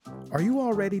Are you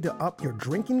all ready to up your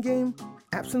drinking game?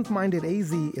 Absinthe Minded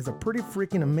AZ is a pretty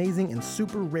freaking amazing and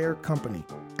super rare company.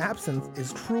 Absinthe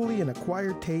is truly an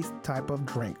acquired taste type of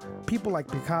drink. People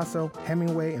like Picasso,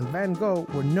 Hemingway, and Van Gogh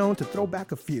were known to throw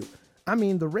back a few. I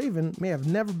mean, The Raven may have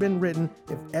never been written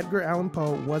if Edgar Allan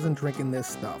Poe wasn't drinking this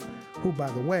stuff, who, by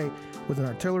the way, was an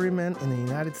artilleryman in the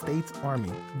United States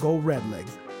Army. Go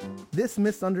Redlegs. This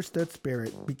misunderstood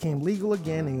spirit became legal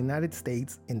again in the United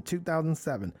States in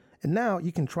 2007, and now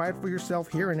you can try it for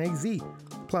yourself here in AZ.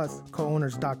 Plus,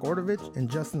 co-owners Doc Ordovich and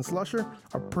Justin Slusher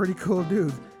are pretty cool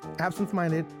dudes. Absinthe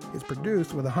Minded is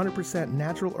produced with 100%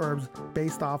 natural herbs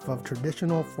based off of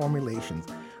traditional formulations,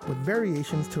 with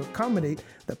variations to accommodate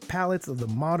the palates of the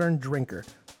modern drinker.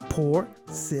 Pour,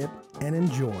 sip, and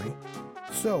enjoy.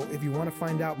 So, if you want to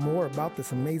find out more about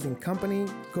this amazing company,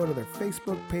 go to their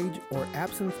Facebook page or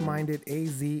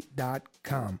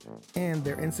absinthemindedaz.com. And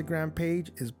their Instagram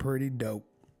page is pretty dope.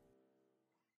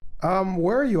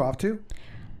 Where are you off to?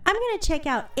 I'm going to check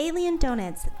out Alien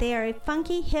Donuts. They are a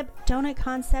funky, hip donut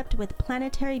concept with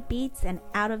planetary beats and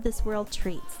out-of-this-world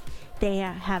treats. They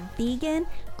have vegan,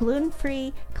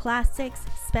 gluten-free, classics,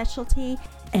 specialty,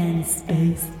 and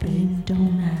space-themed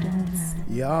donuts.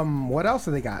 Yum. What else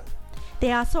do they got?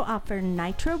 They also offer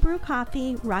nitro brew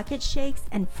coffee, rocket shakes,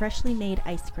 and freshly made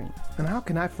ice cream. And how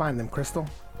can I find them, Crystal?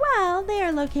 Well, they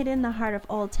are located in the heart of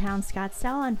Old Town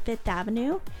Scottsdale on 5th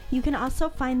Avenue. You can also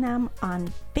find them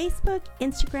on Facebook,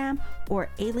 Instagram, or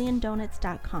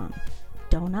aliendonuts.com.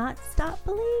 Do not stop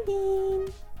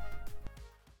believing.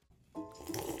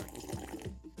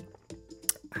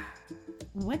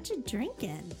 What you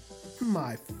drinking?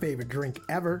 My favorite drink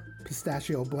ever,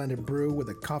 pistachio blended brew with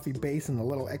a coffee base and a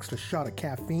little extra shot of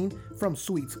caffeine from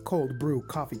Sweet's Cold Brew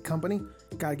Coffee Company.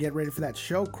 Gotta get ready for that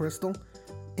show, Crystal.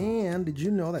 And did you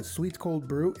know that Sweet's Cold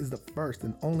Brew is the first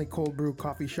and only cold brew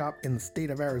coffee shop in the state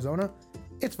of Arizona?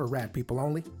 It's for rad people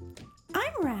only.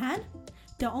 I'm rad.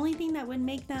 The only thing that would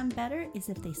make them better is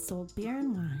if they sold beer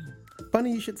and wine.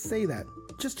 Funny you should say that.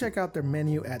 Just check out their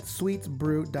menu at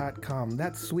sweetsbrew.com.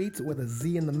 That's Sweets with a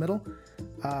Z in the middle.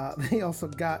 They also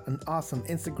got an awesome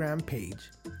Instagram page.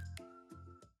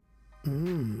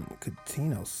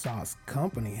 Catino Sauce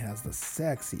Company has the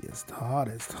sexiest,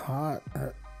 hottest,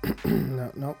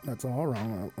 no, that's all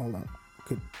wrong. Hold on.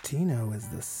 Catino is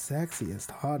the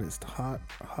sexiest, hottest, hot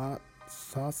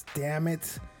sauce. Damn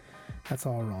it. That's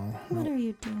all wrong. What are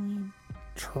you doing?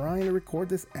 Trying to record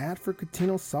this ad for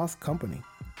Catino Sauce Company.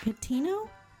 Catino?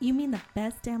 You mean the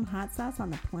best damn hot sauce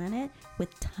on the planet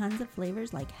with tons of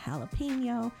flavors like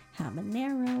jalapeno,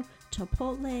 habanero,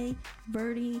 chipotle,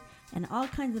 verde, and all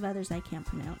kinds of others I can't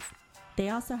pronounce. They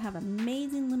also have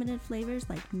amazing limited flavors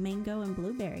like mango and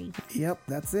blueberry. Yep,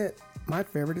 that's it. My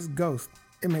favorite is Ghost.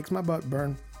 It makes my butt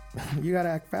burn. You gotta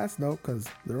act fast though, because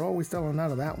they're always selling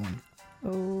out of that one.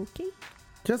 Okay.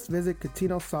 Just visit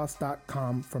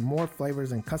CatinoSauce.com for more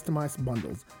flavors and customized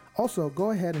bundles. Also, go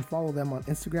ahead and follow them on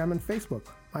Instagram and Facebook.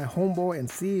 My homeboy and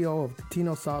CEO of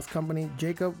Catino Sauce Company,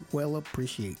 Jacob, will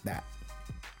appreciate that.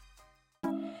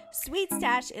 Sweet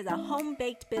Stash is a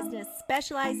home-baked business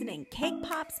specializing in cake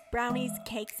pops, brownies,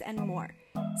 cakes, and more.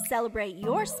 Celebrate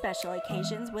your special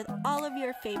occasions with all of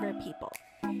your favorite people.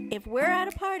 If we're at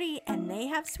a party and they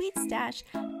have Sweet Stash,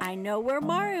 I know where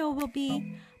Mario will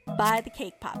be, by the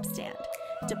cake pop stand.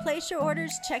 To place your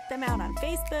orders, check them out on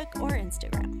Facebook or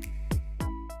Instagram.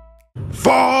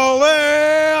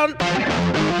 Falling!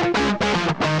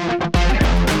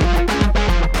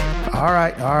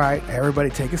 All right. Everybody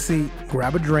take a seat,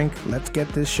 grab a drink. Let's get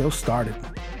this show started.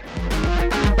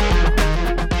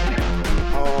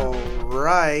 All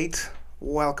right.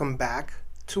 Welcome back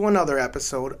to another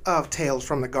episode of Tales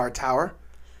from the Guard Tower.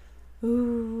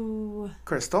 Ooh.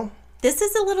 Crystal. This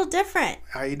is a little different.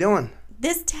 How you doing?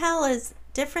 This tale is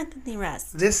different than the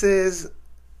rest. This is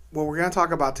what we're going to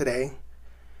talk about today.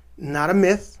 Not a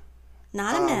myth.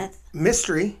 Not a myth.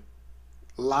 Mystery.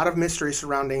 A lot of mystery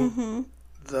surrounding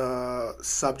the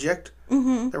subject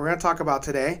that we're going to talk about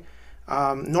today.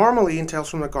 Normally in Tales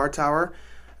from the Guard Tower,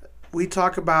 we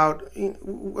talk about,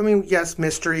 yes,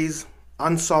 mysteries,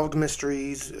 unsolved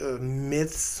mysteries,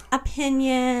 myths.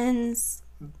 Opinions.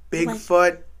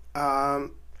 Bigfoot.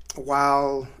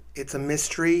 While it's a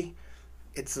mystery,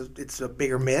 it's a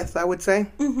bigger myth, I would say,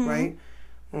 right?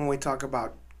 When we talk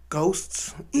about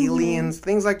ghosts, aliens,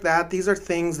 things like that, these are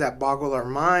things that boggle our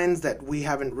minds that we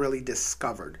haven't really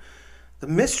discovered. The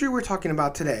mystery we're talking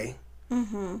about today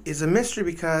is a mystery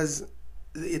because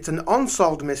it's an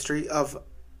unsolved mystery of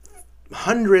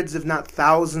hundreds, if not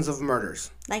thousands, of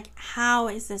murders. Like, how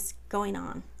is this going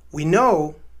on? We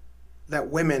know that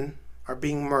women are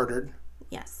being murdered.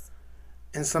 Yes.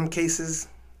 In some cases,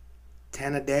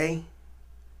 10 a day.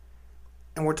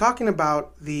 And we're talking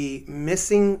about the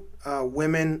missing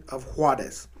women of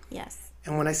Juarez. Yes.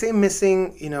 And when I say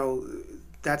missing,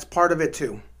 that's part of it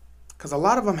too. Because a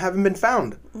lot of them haven't been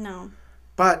found. No.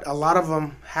 But a lot of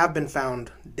them have been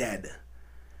found dead.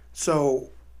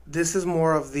 So this is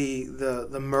more of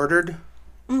the murdered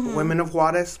women of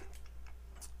Juarez.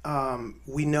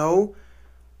 We know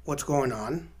what's going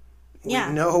on. Yeah.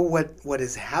 We know what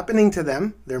is happening to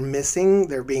them. They're missing.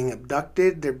 They're being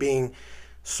abducted. They're being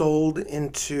sold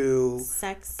into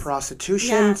sex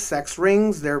prostitution, sex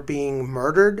rings. They're being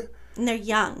murdered. And they're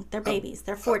young. They're babies.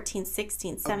 They're 14,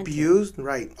 16, 17. Abused,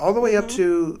 right. All the way up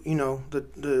to,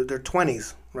 their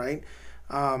 20s, right?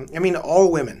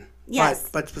 All women. Yes.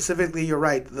 But specifically, you're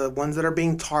right. The ones that are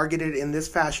being targeted in this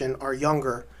fashion are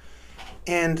younger.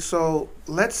 And so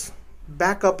let's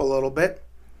back up a little bit.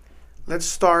 Let's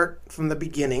start from the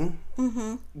beginning.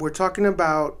 Mm-hmm. We're talking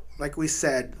about, like we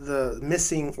said, the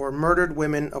missing or murdered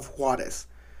women of Juarez.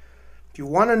 If you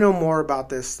want to know more about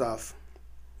this stuff,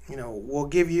 we'll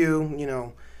give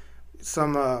you,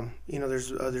 some,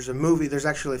 there's a movie. There's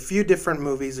actually a few different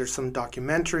movies. There's some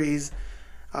documentaries.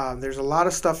 There's a lot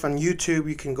of stuff on YouTube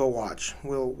you can go watch.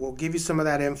 We'll give you some of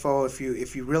that info if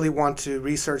you really want to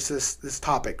research this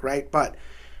topic, right? But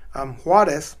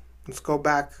Juarez, let's go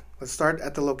back. Let's start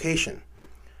at the location.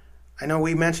 I know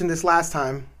we mentioned this last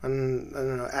time,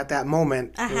 and at that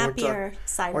moment, a happier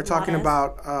side. We're talking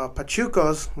about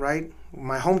Pachucos, right?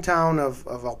 My hometown of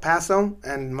El Paso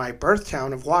and my birth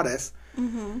town of Juarez.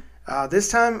 Mm-hmm. This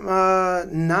time,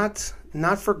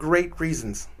 not for great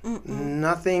reasons.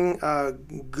 Nothing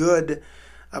good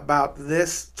about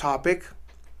this topic.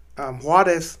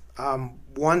 Juarez,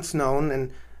 once known,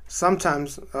 and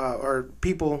sometimes, or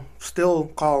people still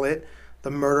call it, the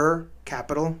murder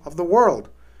capital of the world.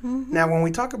 Mm-hmm. Now, when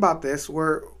we talk about this,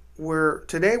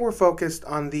 today we're focused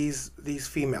on these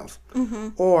females,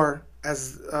 or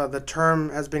as the term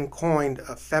has been coined,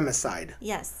 a femicide.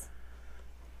 Yes.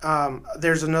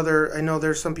 There's another. I know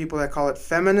there's some people that call it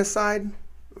feminicide,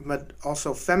 but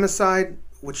also femicide.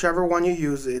 Whichever one you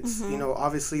use, it's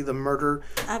obviously the murder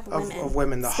of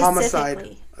women, the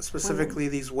homicide, specifically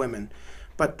women. These women.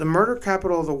 But the murder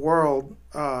capital of the world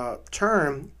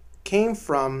term came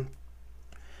from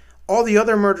all the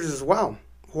other murders as well.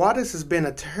 Juarez has been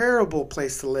a terrible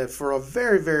place to live for a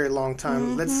very, very long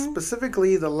time. Let's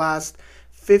specifically the last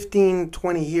 15,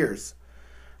 20 years.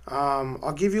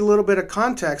 I'll give you a little bit of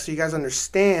context so you guys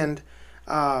understand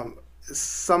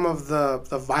some of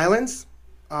the violence.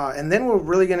 And then we're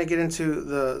really going to get into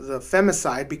the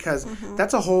femicide because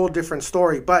that's a whole different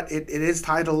story. But it is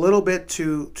tied a little bit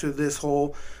to this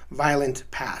whole violent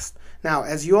past. Now,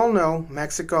 as you all know,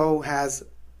 Mexico has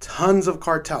tons of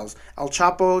cartels. El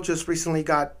Chapo just recently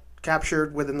got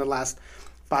captured within the last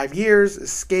 5 years,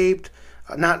 escaped.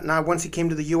 Not once he came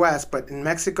to the U.S., but in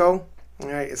Mexico,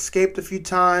 right, escaped a few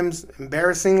times,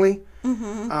 embarrassingly,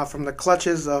 from the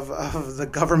clutches of the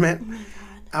government.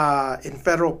 In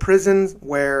federal prisons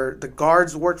where the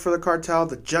guards worked for the cartel,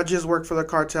 the judges worked for the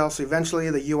cartel. So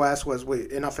eventually the U.S. was,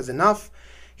 enough is enough.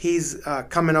 He's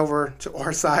coming over to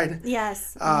our side.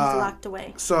 Yes, he's locked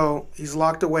away. So he's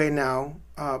locked away now.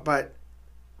 But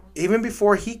even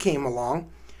before he came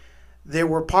along, there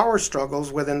were power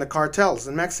struggles within the cartels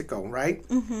in Mexico, right?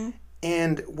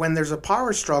 And when there's a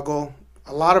power struggle,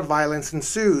 a lot of violence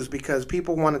ensues because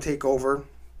people want to take over,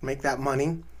 make that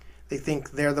money. They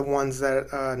think they're the ones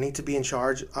that need to be in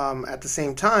charge. At the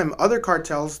same time, other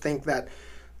cartels think that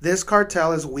this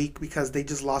cartel is weak because they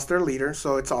just lost their leader,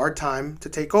 so it's our time to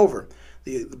take over.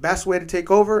 The best way to take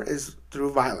over is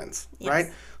through violence, right?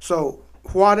 So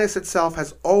Juarez itself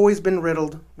has always been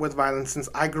riddled with violence since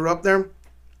I grew up there.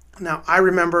 Now, I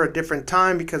remember a different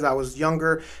time because I was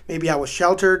younger. Maybe I was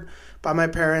sheltered by my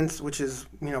parents, which is,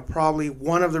 probably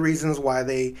one of the reasons why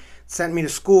they sent me to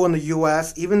school in the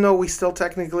U.S., even though we still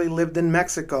technically lived in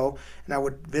Mexico. And I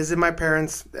would visit my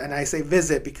parents, and I say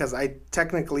visit because I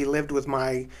technically lived with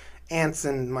my aunts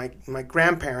and my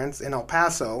grandparents in El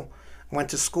Paso, went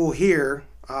to school here.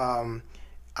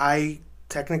 I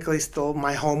technically still,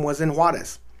 my home was in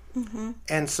Juarez.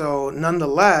 And so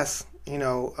nonetheless,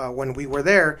 when we were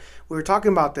there, we were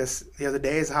talking about this the other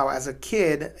day, is how as a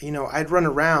kid, I'd run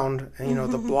around,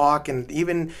 the block and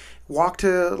even walk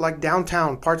to like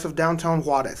downtown, parts of downtown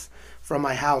Juarez from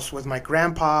my house with my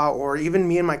grandpa or even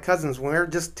me and my cousins when we were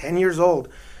just 10 years old.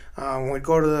 When we'd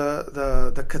go to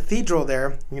the cathedral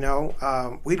there,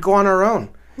 we'd go on our own.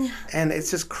 And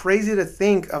it's just crazy to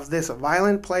think of this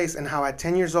violent place and how at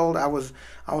 10 years old I was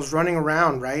running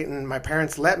around, right? And my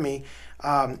parents let me.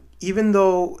 even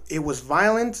though it was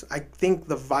violent, I think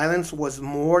the violence was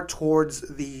more towards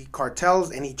the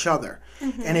cartels and each other.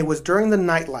 And it was during the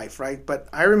nightlife, right? But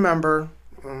I remember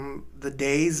the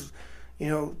days,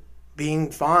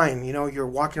 being fine. You're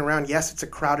walking around. Yes, it's a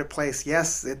crowded place.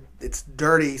 Yes, it's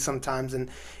dirty sometimes in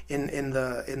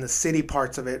the city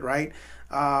parts of it, right?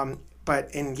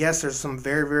 And yes, there's some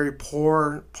very, very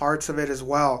poor parts of it as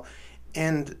well.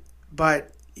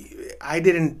 But I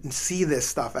didn't see this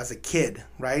stuff as a kid,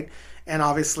 right? And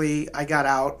obviously I got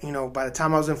out, by the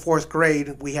time I was in 4th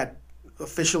grade, we had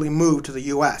officially moved to the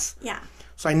U.S. Yeah.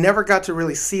 So I never got to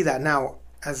really see that. Now,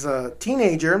 as a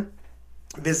teenager,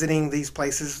 visiting these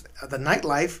places, the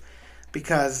nightlife,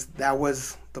 because that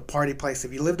was the party place.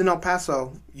 If you lived in El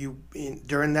Paso,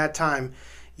 during that time,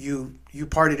 you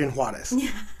partied in Juarez. Yeah.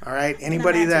 All right?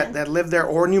 Anybody that lived there,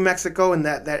 or New Mexico, in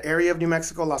that area of New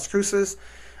Mexico, Las Cruces,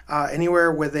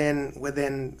 anywhere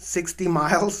within 60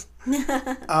 miles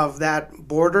of that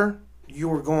border, you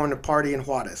were going to party in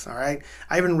Juarez, all right?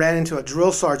 I even ran into a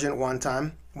drill sergeant one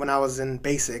time when I was in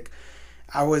basic.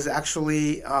 I was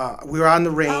actually we were on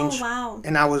the range. Oh, wow.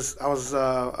 And I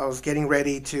was getting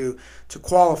ready to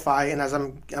qualify, and as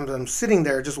I'm sitting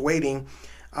there just waiting,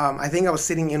 I think I was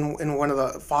sitting in one of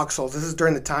the foxholes. This is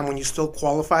during the time when you still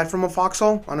qualified from a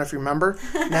foxhole. I don't know if you remember.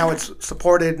 Now it's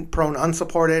supported, prone,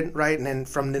 unsupported, right? And then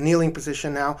from the kneeling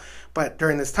position now. But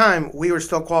during this time, we were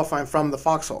still qualifying from the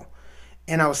foxhole.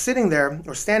 And I was standing there in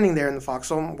the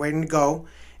foxhole, waiting to go.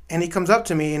 And he comes up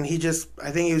to me, and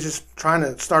I think he was just trying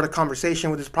to start a conversation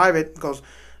with his private.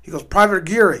 He goes, Private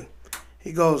Aguirre.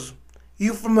 He goes,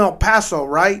 you from El Paso,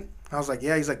 right? I was like,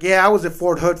 yeah. He's like, yeah, I was at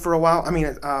Fort Hood for a while. I mean,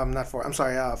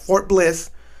 Fort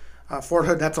Bliss. Fort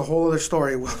Hood, that's a whole other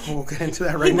story. We'll get into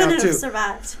that right now, too. He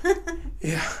survived.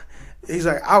 Yeah. He's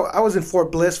like, I was in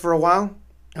Fort Bliss for a while.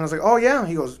 And I was like, oh, yeah.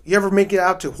 He goes, you ever make it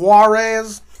out to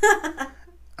Juarez? I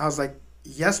was like,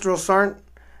 yes, Drill Sergeant.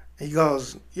 He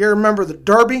goes, you remember the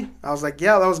Derby? I was like,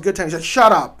 yeah, that was a good time. He said,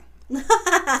 shut up.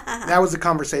 That was the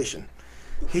conversation.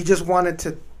 He just wanted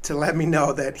to let me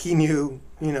know that he knew,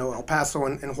 El Paso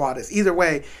and Juarez. Either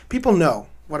way, people know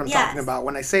what I'm talking about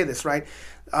when I say this, right?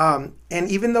 And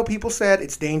even though people said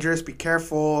it's dangerous, be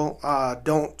careful,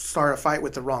 don't start a fight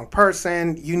with the wrong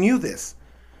person, you knew this.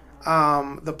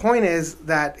 The point is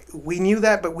that we knew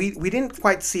that, but we didn't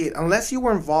quite see it. Unless you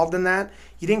were involved in that,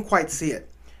 you didn't quite see it.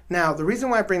 Now, the reason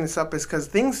why I bring this up is because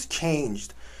things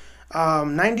changed.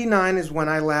 99 is when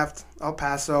I left El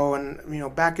Paso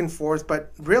and, back and forth.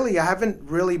 But really, I haven't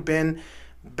really been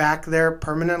back there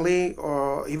permanently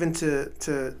or even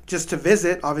to just to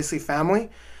visit, obviously, family.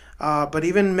 But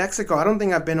even Mexico, I don't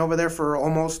think I've been over there for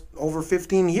almost over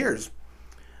 15 years.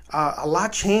 A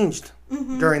lot changed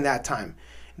during that time.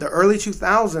 The early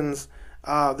 2000s,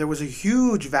 there was a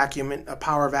huge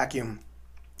power vacuum.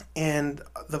 And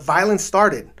the violence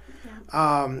started.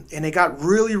 And it got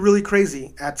really, really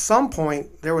crazy. At some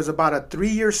point, there was about a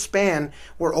 3-year span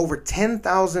where over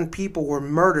 10,000 people were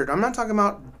murdered. I'm not talking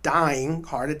about dying,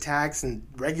 heart attacks, and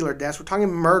regular deaths. We're talking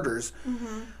murders.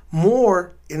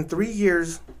 More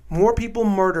people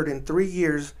murdered in 3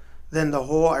 years than the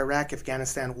whole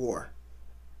Iraq-Afghanistan war.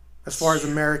 As far as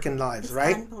American lives, it's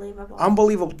right?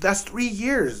 Unbelievable. That's 3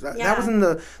 years. That was in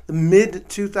the mid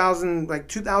 2000, like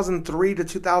 2003 to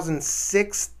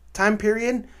 2006 time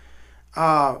period.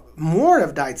 More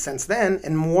have died since then,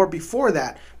 and more before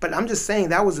that. But I'm just saying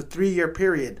that was a 3-year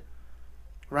period,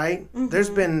 right?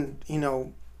 There's been,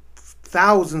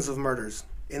 thousands of murders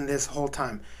in this whole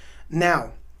time.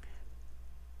 Now,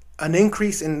 an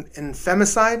increase in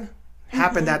femicide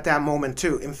happened at that moment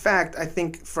too. In fact, I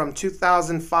think from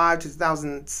 2005 to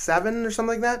 2007 or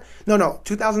something like that. No,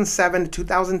 2007 to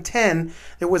 2010,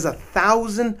 there was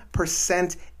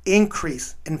 1,000%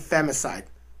 increase in femicide.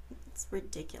 It's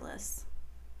ridiculous.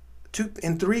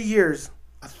 In 3 years,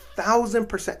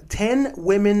 1,000%. 10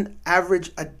 women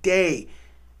average a day.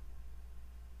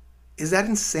 Is that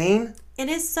insane? It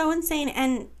is so insane.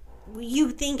 And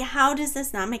you think, how does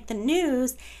this not make the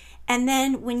news? And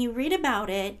then when you read about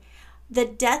it, the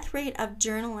death rate of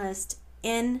journalists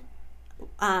in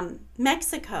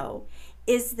Mexico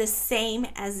is the same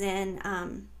as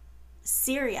in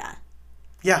Syria.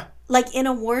 Yeah. Like in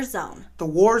a war zone. The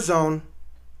war zone,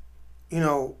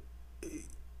 in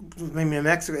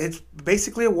Mexico, it's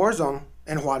basically a war zone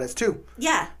in Juarez too.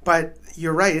 Yeah. But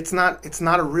you're right, it's not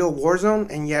a real war zone,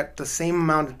 and yet the same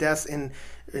amount of deaths in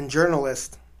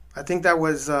journalists. I think that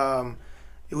was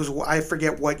I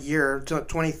forget what year,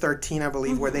 2013 I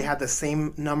believe, where they had the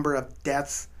same number of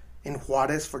deaths in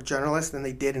Juarez for journalists than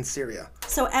they did in Syria.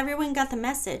 So everyone got the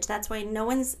message. That's why no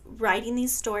one's writing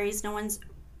these stories, no one's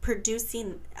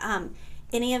producing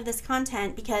any of this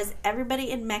content because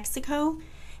everybody in Mexico,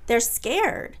 they're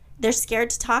scared. They're scared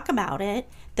to talk about it.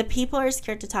 The people are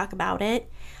scared to talk about it.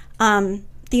 The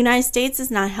United States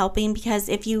is not helping because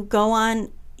if you go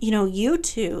on,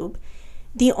 YouTube,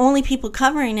 the only people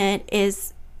covering it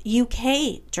is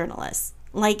UK journalists.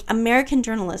 Like, American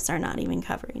journalists are not even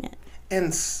covering it.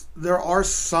 And there are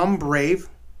some brave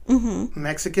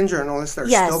Mexican journalists that are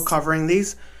Yes. still covering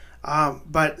these,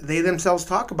 but they themselves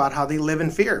talk about how they live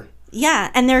in fear.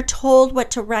 Yeah, and they're told what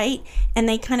to write, and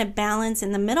they kind of balance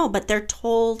in the middle, but they're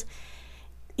told,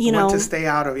 What to stay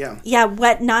out of, yeah. Yeah,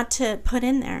 what not to put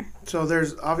in there. So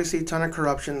there's obviously a ton of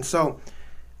corruption. So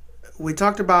we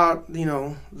talked about,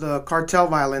 the cartel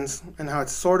violence and how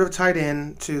it's sort of tied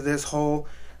in to this whole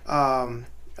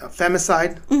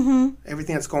femicide,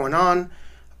 everything that's going on.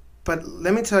 But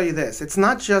let me tell you this. It's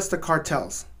not just the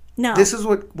cartels. No. This is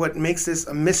what makes this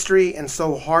a mystery and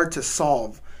so hard to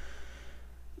solve.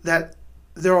 That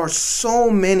there are so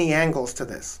many angles to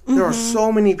this. There are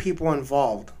so many people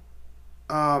involved.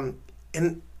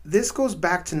 And this goes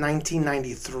back to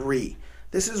 1993.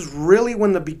 This is really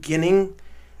when the beginning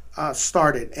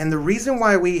started. And the reason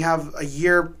why we have a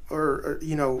year or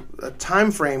a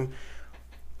time frame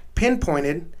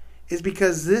pinpointed is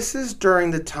because this is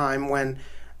during the time when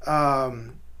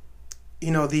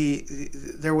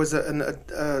there was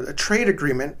a trade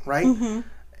agreement, right?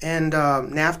 And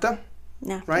NAFTA,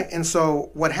 right? And so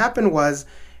what happened was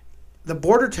the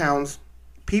border towns,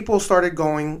 people started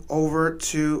going over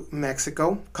to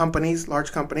Mexico,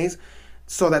 large companies,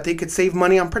 so that they could save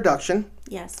money on production.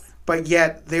 Yes. But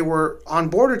yet they were on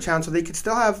border towns, so they could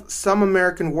still have some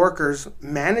American workers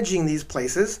managing these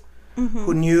places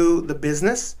who knew the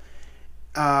business,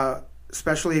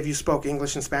 especially if you spoke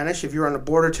English and Spanish. If you're on a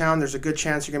border town, there's a good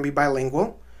chance you're going to be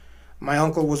bilingual. My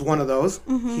uncle was one of those.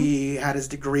 He had his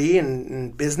degree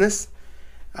in business,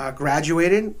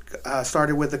 graduated,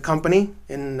 started with a company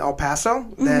in El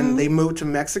Paso. Then they moved to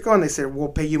Mexico, and they said, we'll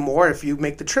pay you more if you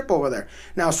make the trip over there.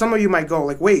 Now, some of you might go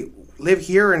like, wait, live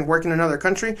here and work in another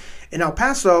country? In El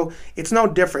Paso, it's no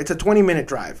different. It's a 20-minute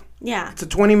drive. Yeah. It's a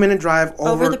 20-minute drive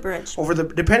over the bridge.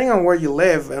 Depending on where you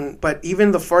live, but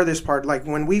even the furthest part, like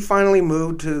when we finally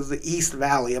moved to the East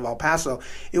Valley of El Paso,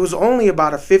 it was only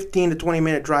about a 15 to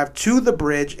 20-minute drive to the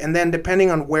bridge, and then depending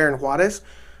on where in Juarez,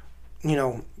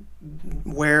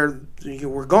 where you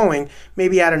were going,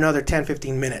 maybe add another 10,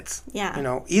 15 minutes.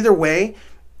 Yeah. Either way,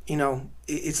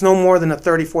 it's no more than a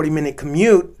 30, 40-minute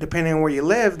commute, depending on where you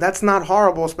live. That's not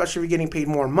horrible, especially if you're getting paid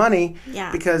more money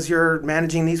because you're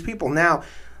managing these people. Now,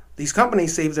 these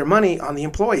companies save their money on the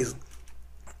employees.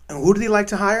 And who do they like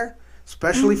to hire?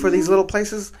 Especially for these little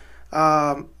places?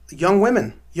 Young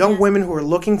women. Young women who are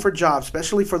looking for jobs,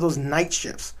 especially for those night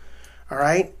shifts. All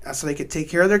right? So they could take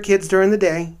care of their kids during the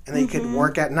day, and they could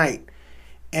work at night.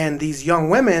 And these young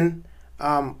women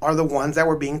are the ones that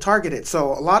were being targeted.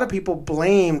 So a lot of people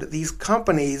blamed these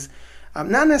companies,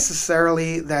 not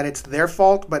necessarily that it's their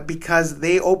fault, but because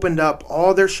they opened up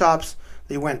all their shops.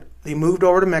 They moved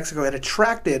over to Mexico. It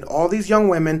attracted all these young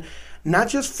women, not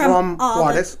just from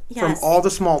Juarez, from all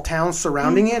the small towns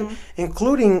surrounding it,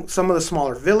 including some of the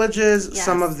smaller villages,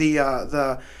 some of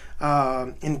the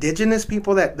indigenous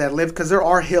people that live, because there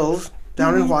are hills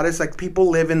down in Juarez. Like, people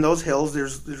live in those hills.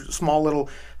 There's small little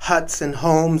huts and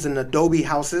homes and adobe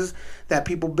houses that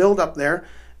people build up there,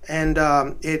 and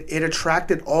it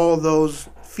attracted all those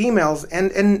females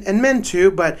and men too,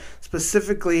 but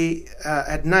specifically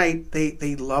at night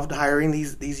they loved hiring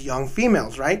these young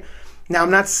females, right? Now,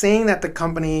 I'm not saying that the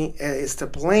company is to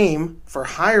blame for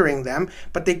hiring them,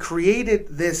 but they created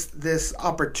this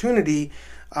opportunity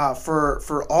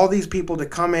for all these people to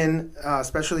come in,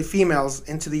 especially females,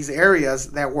 into these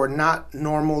areas that were not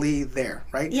normally there,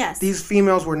 right? Yes. These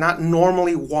females were not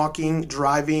normally walking,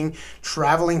 driving,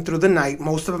 traveling through the night.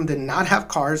 Most of them did not have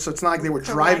cars, so it's not like they were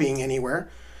driving anywhere.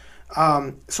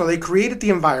 So they created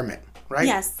the environment, right?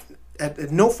 Yes.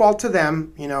 At no fault to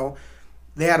them,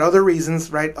 they had other reasons,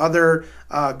 right? Other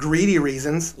greedy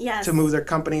reasons to move their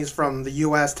companies from the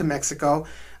U.S. to Mexico.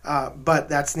 But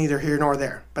that's neither here nor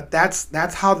there. But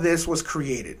that's how this was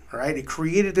created, right? It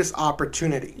created this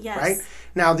opportunity, right?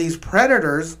 Now, these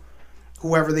predators,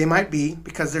 whoever they might be,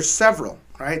 because there's several,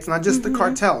 right? It's not just the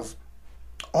cartels,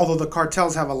 although the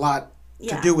cartels have a lot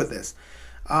to do with this.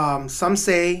 Some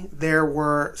say there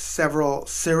were several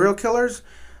serial killers.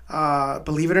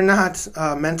 Believe it or not,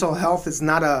 mental health is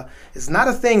not a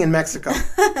thing in Mexico.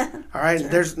 All right,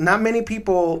 there's not many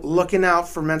people looking out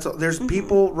for mental. There's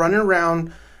people running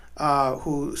around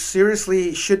who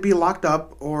seriously should be locked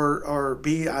up or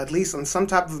be at least on some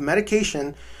type of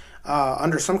medication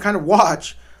under some kind of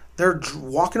watch. They're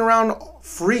walking around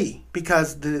free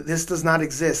because this does not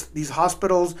exist. These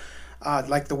hospitals,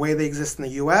 like the way they exist in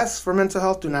the U.S. for mental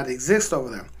health, do not exist over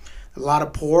there. A lot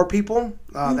of poor people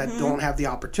that don't have the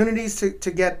opportunities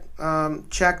to get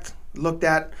checked, looked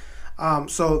at.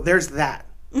 So there's that.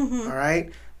 All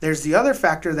right. There's the other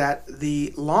factor that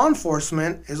the law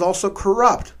enforcement is also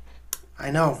corrupt. I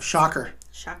know. Shocker.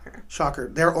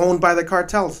 They're owned by the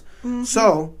cartels.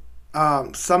 So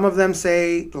some of them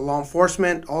say the law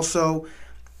enforcement also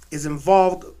is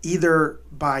involved either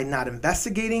by not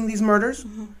investigating these murders,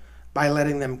 by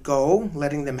letting them go,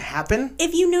 letting them happen.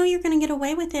 If you know you're going to get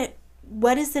away with it,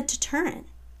 what is the deterrent?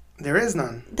 There is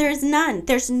none. There's none.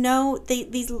 There's no...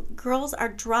 These girls are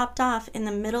dropped off in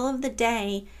the middle of the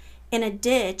day in a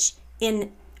ditch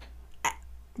in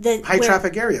the... High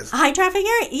traffic areas.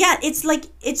 Yeah, it's like...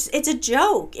 It's a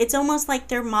joke. It's almost like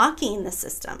they're mocking the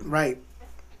system. Right.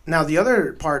 Now, the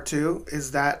other part, too,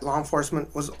 is that law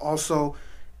enforcement was also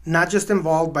not just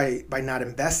involved by not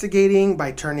investigating,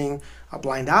 by turning a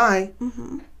blind eye,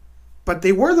 but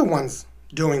they were the ones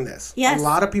doing this. Yes. A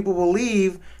lot of people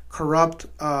believe corrupt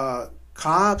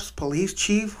cops, police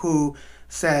chief who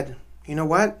said, you know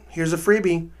what, here's a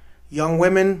freebie. Young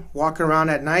women walking around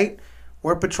at night.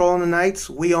 We're patrolling the nights.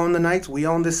 We own the nights. We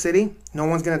own this city. No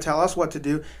one's going to tell us what to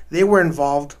do. They were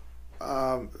involved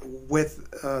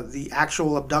with the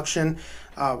actual abduction,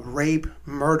 rape,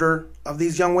 murder of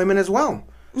these young women as well.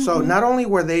 So not only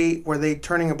were they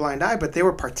turning a blind eye, but they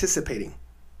were participating,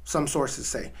 some sources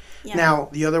say. Yeah. Now,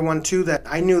 the other one, too, that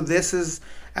I knew this is,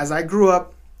 as I grew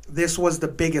up, this was the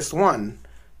biggest one.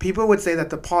 People would say that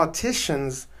the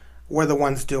politicians were the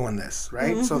ones doing this,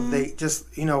 right? So they just,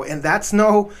 and that's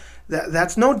no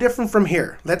different from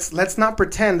here. Let's not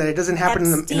pretend that it doesn't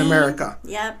happen in America.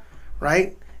 Yep.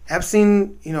 Right?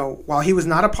 Epstein, while he was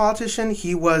not a politician,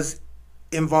 he was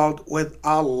involved with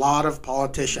a lot of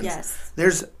politicians. Yes.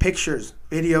 There's pictures,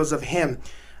 videos of him.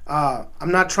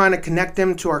 I'm not trying to connect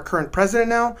them to our current president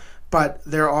now, but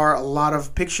there are a lot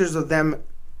of pictures of them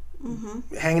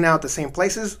hanging out at the same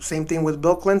places. Same thing with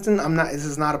Bill Clinton. This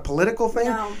is not a political thing.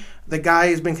 No. The guy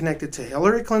has been connected to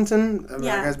Hillary Clinton. The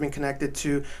guy has been connected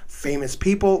to famous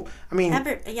people. I mean,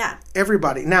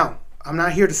 everybody. Now, I'm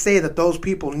not here to say that those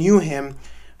people knew him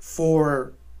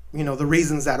for, the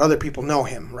reasons that other people know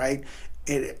him, right?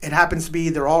 It happens to be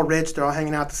they're all rich, they're all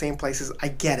hanging out at the same places. I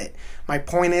get it. My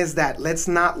point is that let's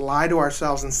not lie to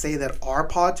ourselves and say that our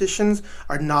politicians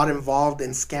are not involved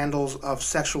in scandals of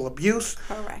sexual abuse,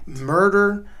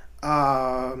 murder,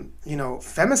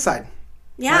 femicide.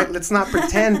 Yeah. Right? Let's not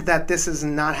pretend that this is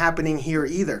not happening here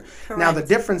either. Correct. Now, the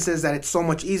difference is that it's so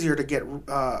much easier to get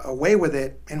away with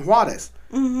it in Juarez.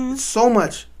 It's so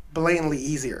much blatantly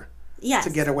easier. Yes.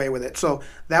 To get away with it. So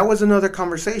that was another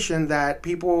conversation that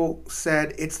people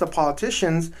said it's the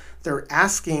politicians. They're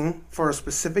asking for a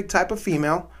specific type of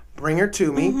female, bring her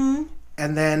to me,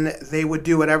 and then they would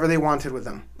do whatever they wanted with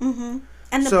them.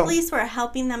 And the police were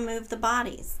helping them move the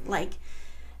bodies. Like,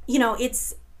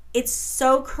 it's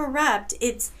so corrupt.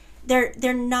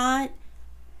 They're not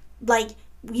like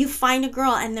you find a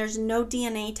girl and there's no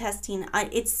DNA testing.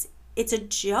 It's a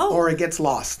joke. Or it gets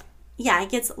lost. Yeah, it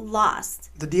gets lost.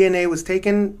 The DNA was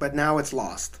taken, but now it's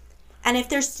lost. And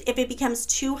if it becomes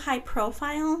too high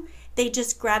profile, they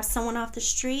just grab someone off the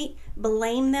street,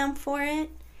 blame them for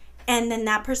it, and then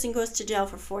that person goes to jail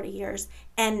for 40 years,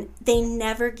 and they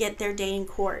never get their day in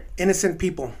court. Innocent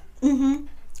people.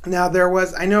 Now,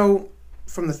 I know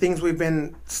from the things we've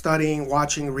been studying,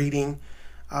 watching, reading,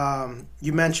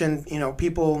 you mentioned,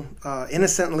 people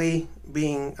innocently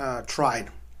being tried.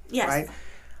 Yes. Right?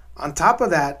 On top of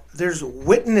that, there's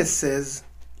witnesses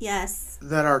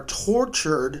that are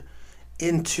tortured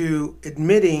into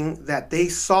admitting that they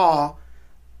saw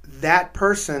that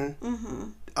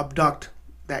person abduct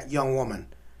that young woman.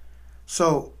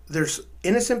 So there's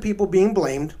innocent people being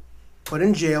blamed, put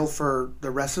in jail for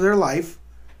the rest of their life,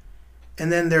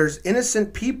 and then there's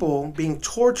innocent people being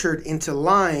tortured into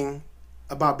lying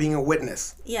about being a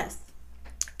witness. Yes.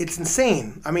 It's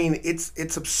insane. I mean,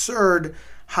 it's absurd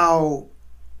how...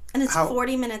 And it's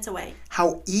 40 minutes away.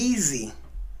 How easy.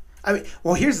 I mean,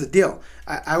 well, here's the deal.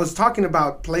 I was talking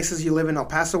about places you live in El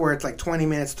Paso where it's like 20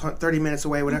 minutes, 30 minutes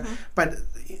away, whatever. But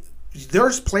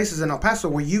there's places in El Paso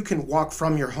where you can walk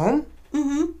from your home,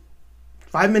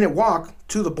 5-minute walk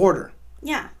to the border.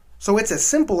 Yeah. So it's as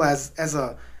simple as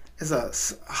a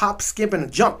hop, skip, and a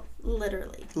jump.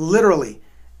 Literally.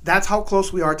 That's how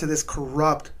close we are to this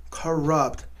corrupt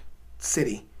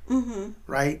city.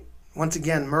 Right? Once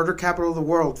again, murder capital of the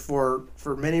world for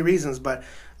many reasons, but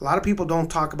a lot of people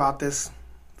don't talk about this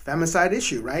femicide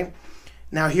issue, right?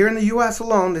 Now, here in the U.S.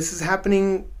 alone, this is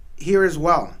happening here as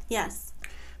well. Yes.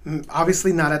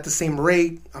 Obviously not at the same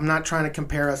rate. I'm not trying to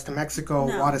compare us to Mexico,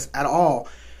 Juarez at all.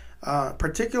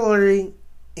 Particularly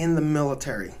in the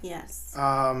military. Yes.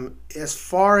 As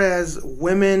far as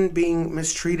women being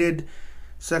mistreated,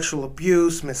 sexual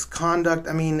abuse, misconduct,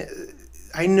 I mean,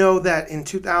 I know that in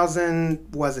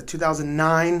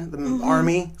 2009, the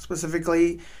Army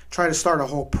specifically tried to start a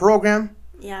whole program.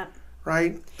 Yeah.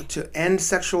 Right? To end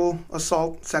sexual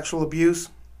assault, sexual abuse.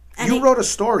 And you wrote a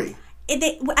story.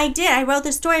 I did. I wrote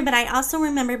the story, but I also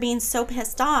remember being so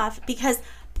pissed off because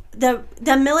the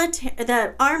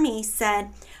Army said,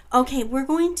 okay, we're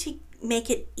going to make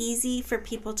it easy for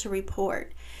people to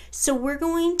report. So we're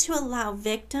going to allow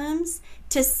victims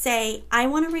to say, I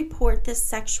want to report this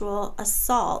sexual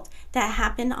assault that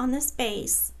happened on this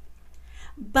base,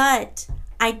 but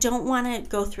I don't want to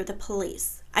go through the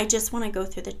police. I just want to go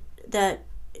through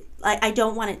I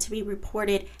don't want it to be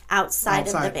reported outside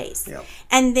of the base. Yep.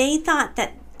 And they thought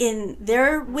that in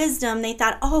their wisdom, they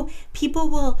thought, oh, people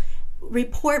will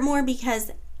report more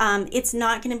because it's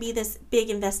not going to be this big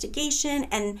investigation,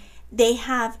 and they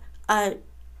have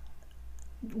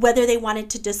whether they wanted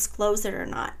to disclose it or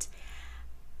not.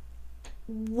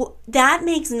 That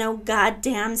makes no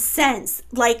goddamn sense.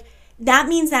 Like, that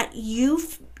means that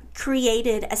you've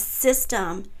created a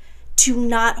system to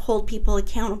not hold people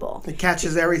accountable. It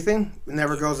catches everything. It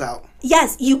never goes out.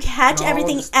 Yes, you catch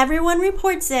everything. Everyone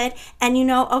reports it, and you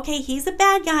know, okay, he's a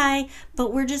bad guy,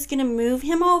 but we're just going to move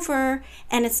him over,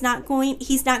 and he's not going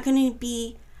to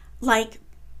be like,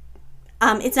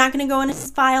 it's not going to go in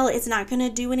his file. It's not going to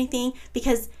do anything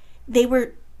because they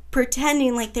were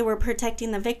pretending like they were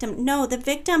protecting the victim. No, the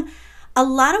victim, a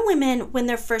lot of women, when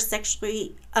they're first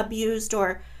sexually abused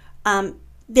or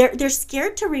they're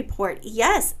scared to report.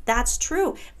 Yes, that's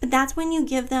true. But that's when you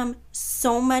give them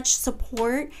so much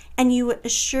support and you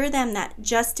assure them that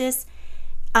justice,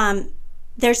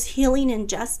 there's healing in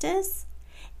justice.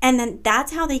 And then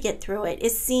that's how they get through it,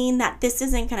 is seeing that this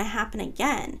isn't going to happen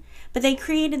again. But they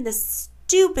created this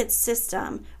stupid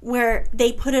system where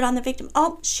they put it on the victim.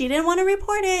 Oh, she didn't want to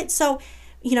report it. So,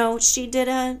 you know, she did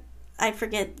I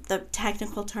forget the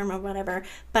technical term or whatever,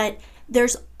 but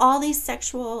there's all these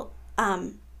sexual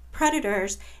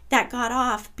predators that got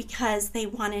off because they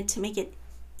wanted to make it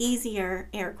easier,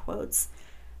 air quotes,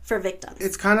 for victims.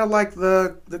 It's kind of like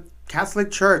the Catholic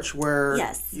Church where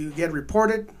you get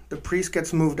reported, the priest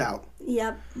gets moved out.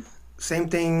 Yep. Same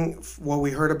thing what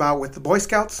we heard about with the Boy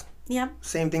Scouts. Yep.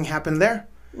 Same thing happened there.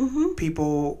 Mm-hmm.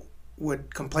 People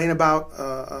would complain about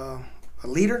a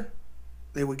leader.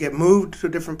 They would get moved to a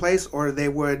different place, or they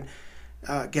would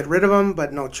get rid of them,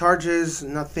 but no charges,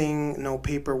 nothing, no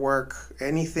paperwork,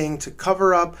 anything to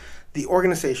cover up the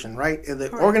organization, right? The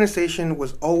Correct. Organization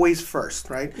was always first,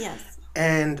 right? Yes.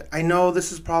 And I know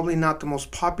this is probably not the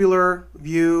most popular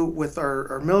view with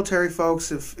our military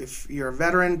folks if you're a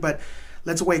veteran, but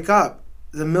let's wake up.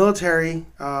 The military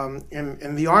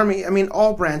and the Army, I mean,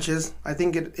 all branches, I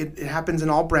think it happens in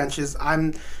all branches.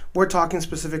 We're talking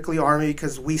specifically Army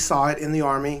because we saw it in the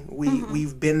Army.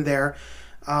 We've been there.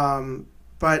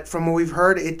 But from what we've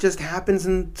heard, it just happens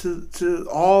to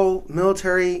all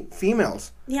military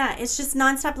females. Yeah, it's just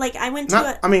nonstop. Like, I went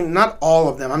not all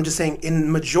of them. I'm just saying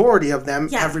in majority of them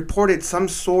have reported some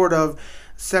sort of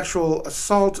sexual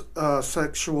assault,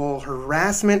 sexual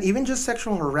harassment, even just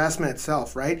sexual harassment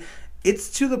itself, right?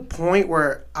 It's to the point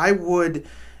where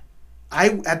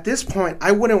at this point,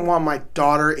 I wouldn't want my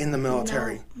daughter in the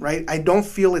military, right? I don't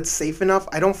feel it's safe enough.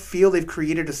 I don't feel they've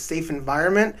created a safe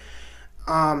environment.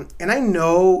 And I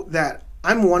know that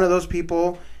I'm one of those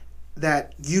people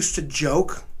that used to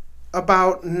joke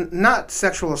about not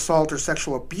sexual assault or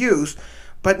sexual abuse,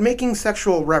 but making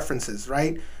sexual references,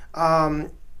 right?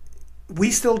 We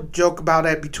still joke about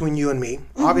it between you and me.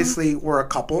 Mm-hmm. Obviously, we're a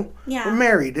couple. Yeah. We're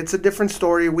married. It's a different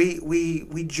story.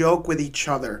 We joke with each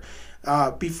other.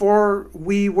 Before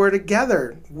we were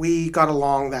together, we got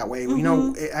along that way. Mm-hmm. You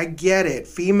know, I get it.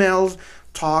 Females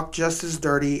talk just as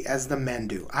dirty as the men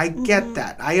do. I get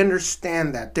that. I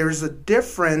understand that. There's a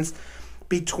difference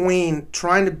between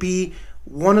trying to be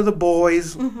one of the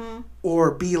boys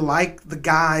or be like the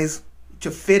guys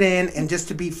to fit in and just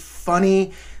to be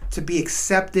funny, to be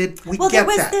accepted.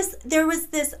 There was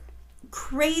this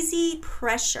crazy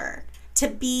pressure to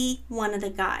be one of the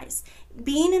guys.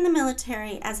 Being in the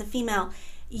military as a female,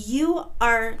 you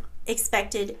are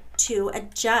expected to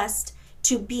adjust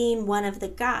to being one of the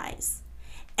guys.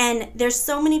 And there's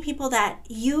so many people that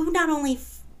you not only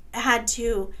had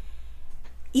to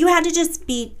just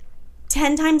be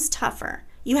 10 times tougher.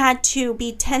 You had to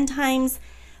be 10 times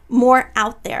more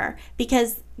out there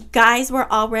because guys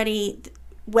were already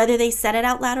whether they said it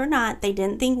out loud or not, they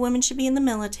didn't think women should be in the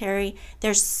military.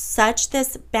 There's such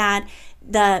this bad,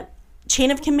 the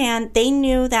chain of command, they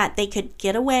knew that they could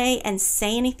get away and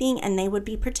say anything and they would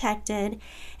be protected.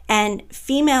 And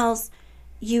females,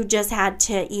 you just had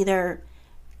to either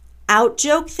out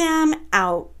joke them,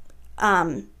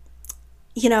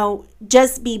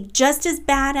 just be just as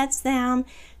bad as them,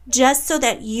 just so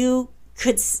that you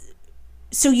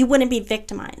wouldn't be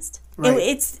victimized. Right.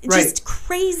 It's just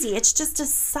crazy. It's just a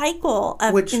cycle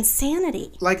of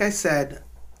insanity. Like I said,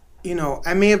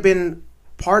 I may have been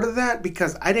part of that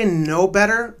because I didn't know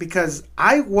better, because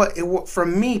for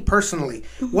me personally,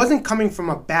 wasn't coming from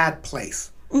a bad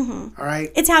place. Mm-hmm. All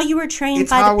right? It's how you were trained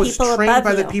by the people above you. It's how I was trained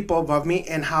by the people above me,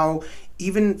 and how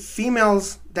even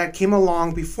females that came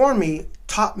along before me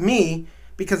taught me,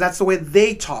 because that's the way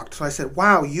they talked. So I said,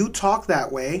 wow, you talk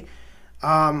that way.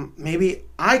 Maybe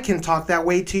I can talk that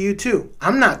way to you too.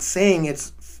 I'm not saying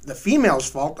it's the female's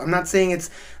fault. I'm not saying it's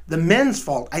the men's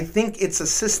fault. I think it's a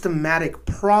systematic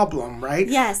problem, right?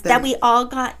 Yes, that we all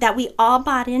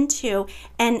bought into.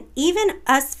 And even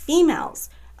us females,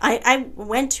 I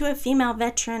went to a female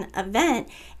veteran event,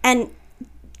 and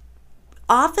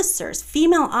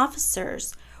female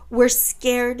officers were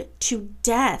scared to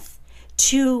death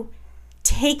to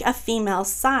take a female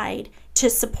side, to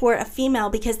support a female,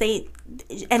 because their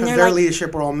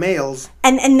leadership were all males,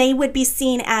 and they would be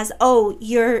seen as, oh,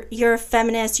 you're a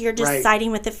feminist, you're just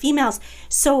siding with the females.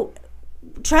 So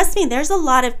trust me, there's a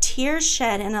lot of tears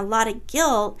shed and a lot of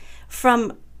guilt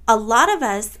from a lot of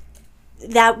us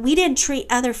that we didn't treat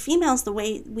other females the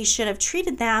way we should have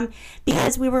treated them,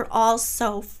 because we were all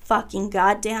so fucking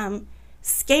goddamn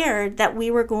scared that we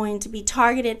were going to be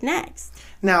targeted next.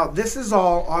 Now, this is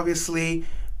all obviously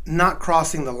not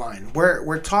crossing the line.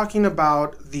 We're talking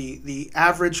about the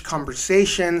average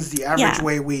conversations, the average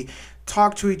way we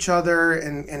talk to each other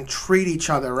and treat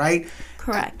each other, right?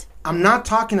 Correct. I'm not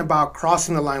talking about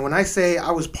crossing the line. When I say I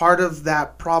was part of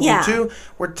that problem too,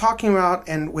 we're talking about,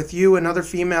 and with you and other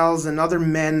females and other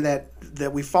men, that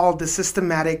we followed the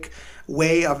systematic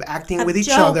way of acting with each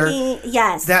other.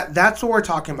 Yes. That's what we're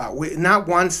talking about. Not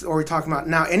once are we talking about.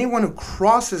 Now, anyone who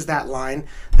crosses that line,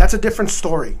 that's a different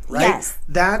story, right? Yes.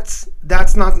 That's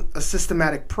not a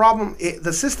systematic problem.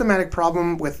 The systematic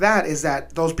problem with that is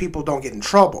that those people don't get in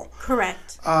trouble.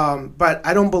 Correct. But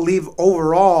I don't believe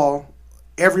overall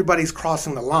everybody's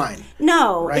crossing the line.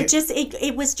 No, right?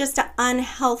 It was just an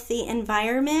unhealthy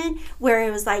environment where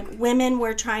it was like women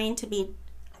were trying to be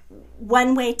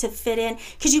one way to fit in,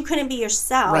 because you couldn't be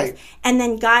yourself. Right. And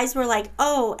then guys were like,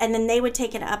 oh, and then they would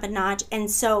take it up a notch. And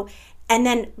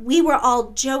then we were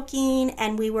all joking,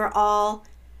 and we were all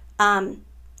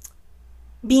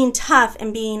being tough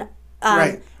and being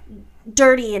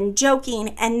dirty and joking.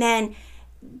 And then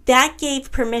that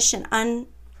gave permission,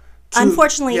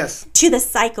 unfortunately, to the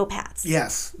psychopaths.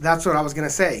 Yes, that's what I was going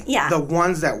to say. Yeah. The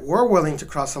ones that were willing to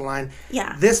cross the line,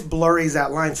 yeah. This blurs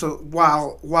that line. So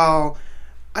while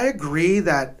I agree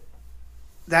that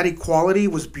equality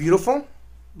was beautiful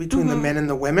between the men and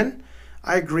the women,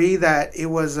 I agree that it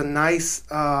was a nice,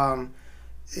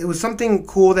 it was something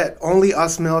cool that only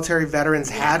us military veterans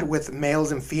had with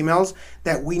males and females,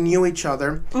 that we knew each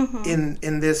other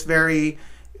in this very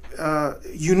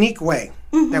unique way,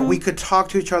 that we could talk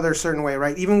to each other a certain way,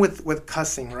 right? Even with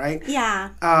cussing, right? Yeah.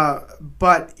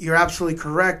 But you're absolutely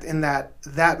correct in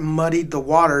that muddied the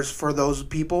waters for those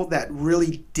people that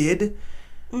really did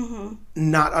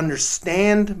not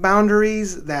understand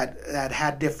boundaries, that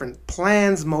had different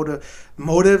plans,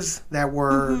 motives that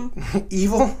were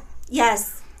evil.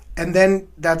 Yes. And then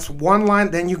that's one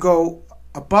line. Then you go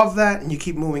above that and you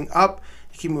keep moving up.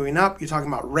 Keep moving up. You're talking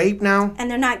about rape now. And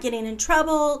they're not getting in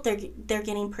trouble. They're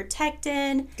getting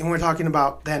protected. And we're talking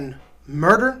about then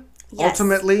murder. Yes.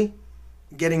 Ultimately,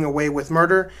 getting away with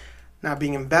murder, not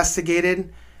being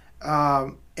investigated.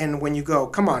 And when you go,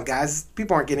 come on, guys,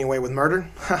 people aren't getting away with murder.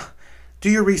 Do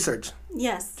your research.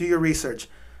 Yes. Do your research.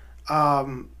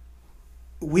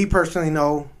 We personally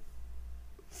know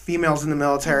females in the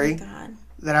military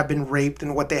that have been raped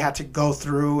and what they had to go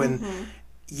through. And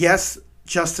yes,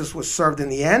 justice was served in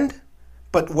the end,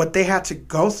 but what they had to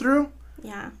go through.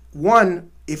 Yeah.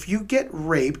 One, if you get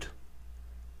raped,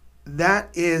 that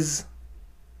is,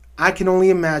 I can only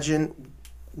imagine,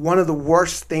 one of the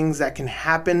worst things that can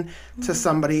happen to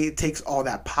somebody. It takes all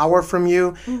that power from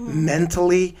you,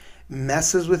 mentally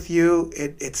messes with you.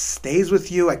 It stays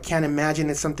with you. I can't imagine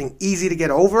it's something easy to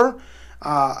get over.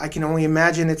 I can only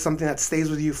imagine it's something that stays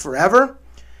with you forever.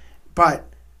 But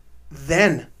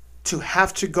then to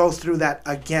have to go through that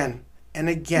again and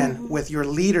again with your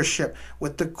leadership,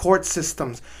 with the court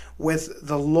systems, with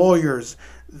the lawyers,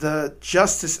 the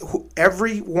justice,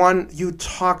 everyone you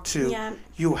talk to,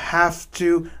 you have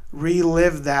to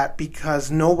relive that,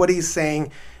 because nobody's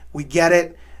saying, we get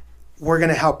it, we're going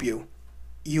to help you.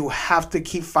 You have to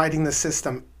keep fighting the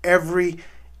system every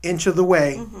inch of the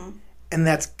way, and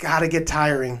that's got to get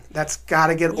tiring. That's got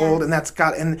to get old,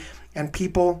 and and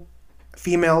people,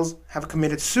 females, have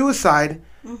committed suicide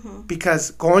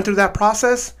because going through that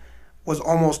process was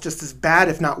almost just as bad,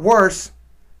 if not worse,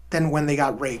 than when they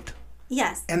got raped.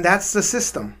 Yes. And that's the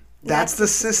system. That's the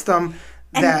system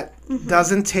that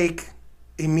doesn't take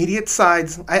immediate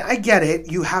sides. I get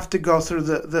it. You have to go through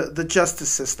the justice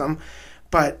system,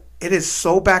 but it is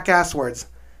so back-asswards.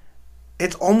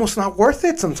 It's almost not worth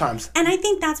it sometimes. And I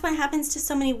think that's what happens to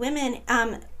so many women.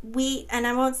 And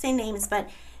I won't say names, but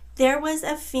there was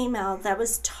a female that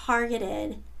was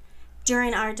targeted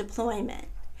during our deployment.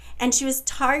 And she was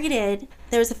targeted,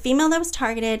 there was a female that was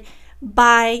targeted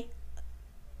by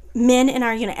men in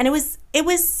our unit. And it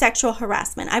was sexual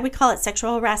harassment. I would call it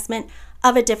sexual harassment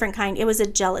of a different kind. It was a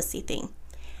jealousy thing.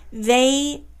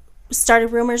 They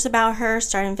started rumors about her,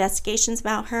 started investigations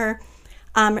about her,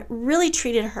 really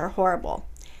treated her horrible.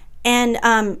 And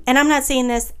I'm not saying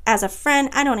this as a friend.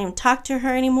 I don't even talk to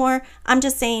her anymore. I'm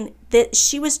just saying that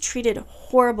she was treated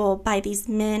horrible by these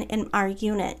men in our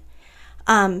unit.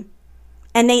 And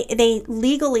they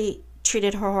legally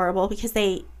treated her horrible because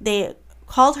they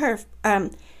called her,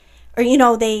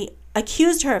 they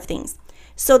accused her of things.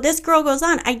 So this girl goes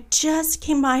on. I just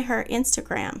came by her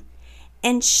Instagram,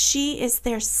 and she is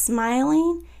there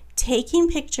smiling, taking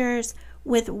pictures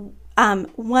with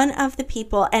one of the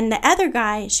people, and the other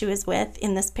guy she was with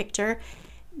in this picture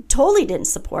totally didn't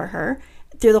support her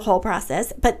through the whole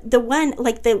process. But the one,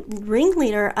 like the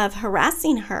ringleader of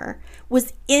harassing her,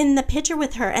 was in the picture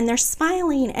with her, and they're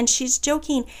smiling, and she's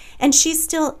joking, and she's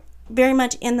still very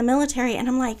much in the military. And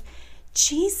I'm like,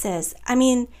 Jesus. I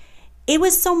mean, it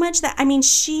was so much that, I mean,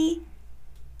 she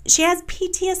has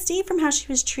PTSD from how she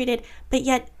was treated, but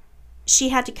yet she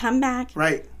had to come back,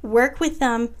 work with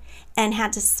them, and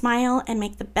had to smile and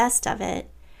make the best of it.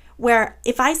 Where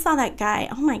if I saw that guy,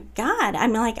 oh my God,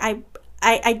 I'm like,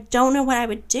 I don't know what I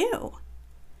would do.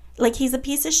 Like, he's a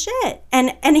piece of shit.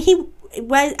 And he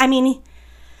was, I mean,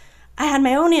 I had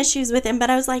my own issues with him, but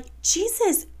I was like,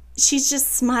 Jesus, she's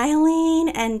just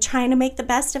smiling and trying to make the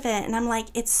best of it. And I'm like,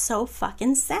 it's so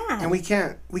fucking sad. And we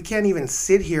can't even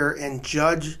sit here and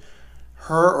judge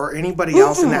her or anybody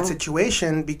else in that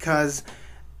situation, because,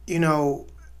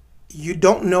 you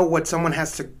don't know what someone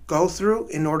has to go through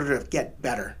in order to get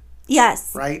better.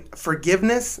 Yes. Right?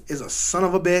 Forgiveness is a son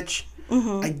of a bitch.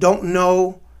 I don't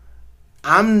know.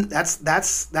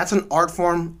 That's an art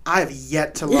form I have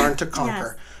yet to learn to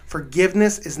conquer. Yes.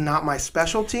 Forgiveness is not my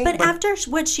specialty. But after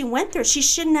what she went through, she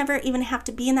should never even have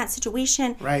to be in that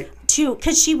situation. Right.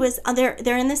 Because she was,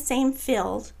 they're in the same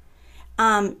field.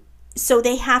 So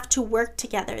they have to work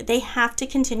together. They have to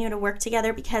continue to work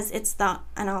together because it's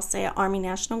and I'll say it, Army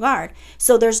National Guard.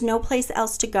 So there's no place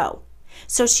else to go.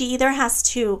 So she either has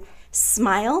to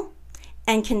smile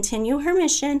and continue her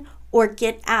mission or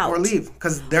get out. Or leave,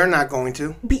 because they're not going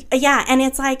to. Yeah, and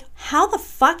it's like, how the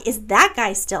fuck is that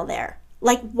guy still there?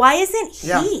 Like, why isn't he?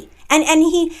 Yeah.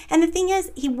 And the thing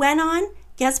is, he went on,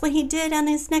 guess what he did on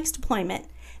his next deployment?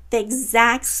 The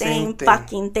exact same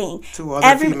fucking thing. To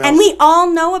other females. And we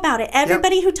all know about it.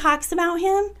 Everybody who talks about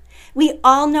him, we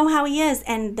all know how he is.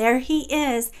 And there he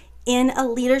is in a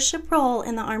leadership role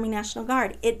in the Army National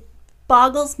Guard. It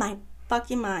boggles my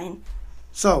fucking mind.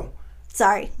 So.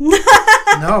 Sorry.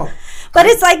 No. But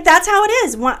it's like, that's how it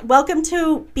is. Welcome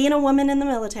to being a woman in the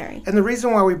military. And the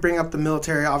reason why we bring up the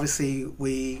military, obviously,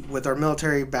 with our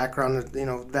military background,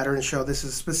 veteran show, this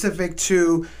is specific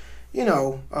to,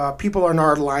 people in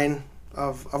our line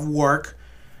of work,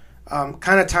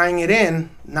 kind of tying it in,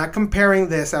 not comparing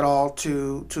this at all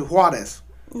to Juarez.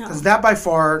 No. Because that by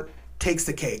far takes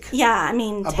the cake. Yeah, I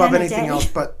mean, above anything else.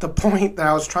 But the point that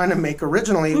I was trying to make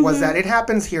originally was that it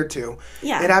happens here too.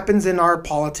 Yeah. It happens in our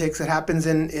politics. It happens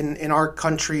in our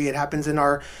country. It happens in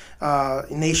our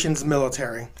nation's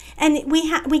military. And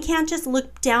we can't just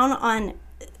look down on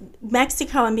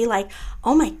Mexico and be like,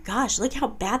 oh my gosh, look how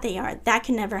bad they are. That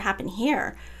can never happen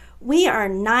here. We are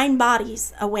 9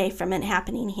 bodies away from it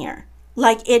happening here.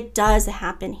 Like, it does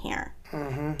happen here.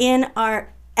 Mm-hmm. In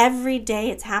our every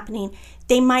day it's happening.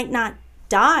 They might not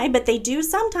die, but they do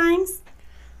sometimes.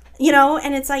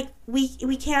 And it's like we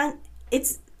can't,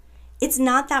 it's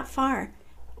not that far.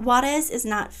 Juarez is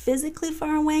not physically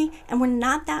far away, and we're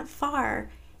not that far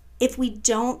if we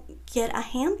don't get a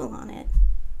handle on it.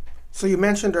 So you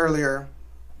mentioned earlier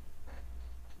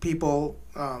people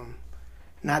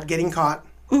not getting caught.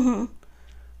 Mm-hmm.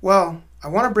 Well, I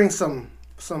want to bring some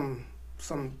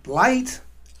light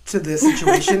to this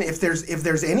situation. if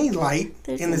there's any light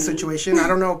in this situation, I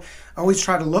don't know. I always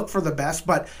try to look for the best,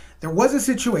 but there was a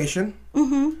situation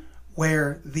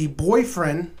where the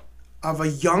boyfriend of a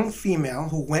young female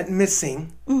who went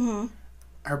missing,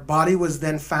 her body was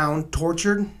then found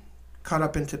tortured, cut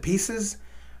up into pieces.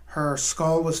 Her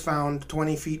skull was found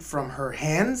 20 feet from her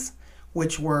hands,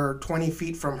 which were 20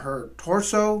 feet from her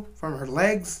torso, from her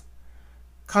legs,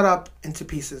 cut up into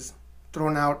pieces,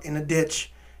 thrown out in a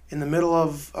ditch in the middle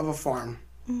of a farm.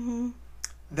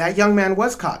 That young man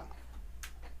was caught.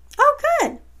 Oh,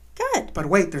 good. Good. But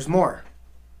wait, there's more.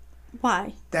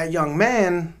 Why? That young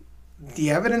man,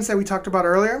 the evidence that we talked about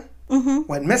earlier,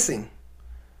 went missing.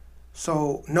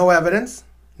 So no evidence,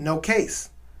 no case.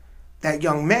 That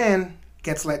young man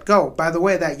gets let go. By the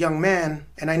way, that young man,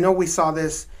 and I know we saw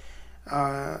this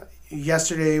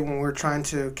yesterday when we were trying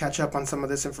to catch up on some of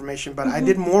this information, but I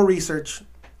did more research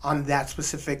on that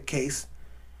specific case.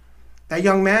 That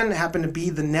young man happened to be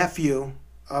the nephew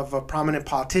of a prominent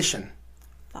politician.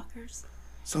 Fuckers.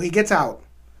 So he gets out.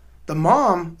 The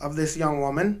mom of this young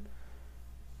woman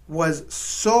was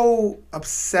so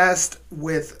obsessed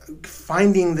with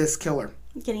finding this killer.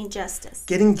 Getting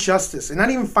justice. And not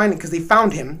even finding, because they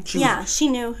found him. She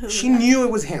knew who. She knew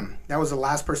it was him. That was the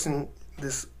last person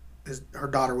her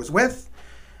daughter was with.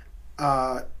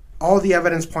 All the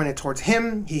evidence pointed towards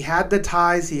him. He had the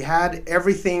ties. He had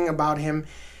everything about him.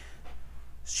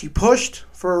 She pushed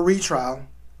for a retrial.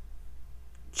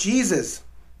 Jesus,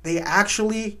 they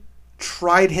actually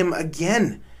tried him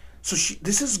again. So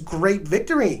this is great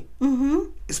victory,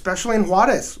 especially in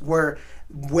Juarez, where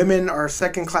women are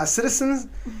second-class citizens,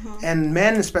 and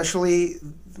men, especially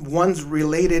ones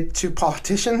related to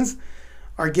politicians,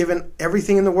 are given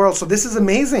everything in the world. So this is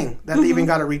amazing that they even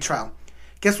got a retrial.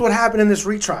 Guess what happened in this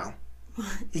retrial?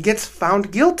 He gets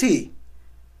found guilty.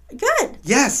 Good.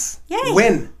 Yes. Yay.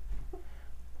 When?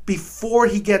 Before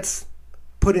he gets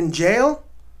put in jail,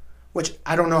 which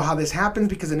I don't know how this happens,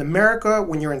 because in America,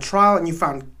 when you're in trial and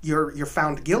you're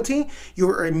found guilty, you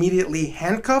are immediately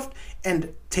handcuffed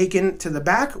and taken to the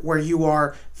back where you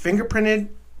are fingerprinted,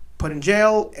 put in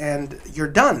jail, and you're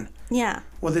done. Yeah.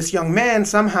 Well, this young man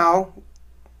somehow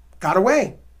got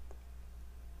away.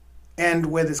 And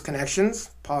with his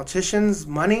connections, politicians,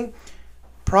 money,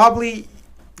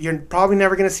 you're probably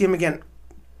never going to see him again.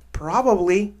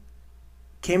 Probably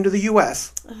came to the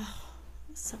U.S.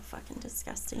 So fucking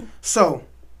disgusting. So,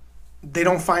 they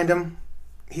don't find him.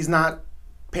 He's not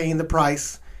paying the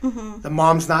price. The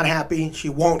mom's not happy. She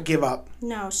won't give up.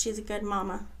 No, she's a good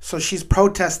mama. So she's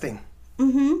protesting.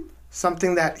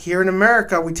 Something that here in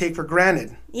America we take for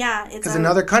granted. Yeah, because in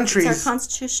other countries, it's our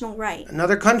constitutional right. In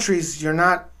other countries,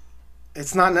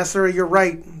 it's not necessarily your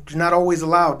right. You're not always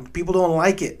allowed. People don't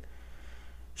like it.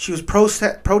 She was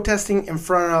protesting in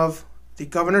front of the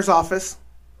governor's office,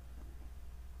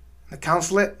 the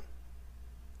consulate,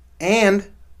 and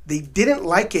they didn't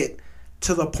like it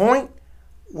to the point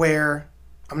where,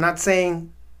 I'm not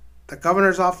saying the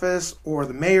governor's office or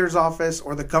the mayor's office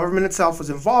or the government itself was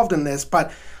involved in this,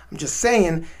 but I'm just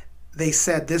saying, they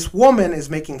said, this woman is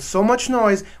making so much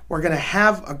noise, we're going to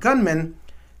have a gunman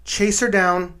chase her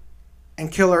down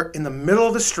and kill her in the middle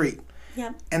of the street.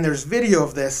 Yep. And there's video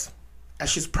of this as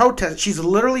she's protesting. She's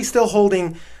literally still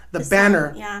holding the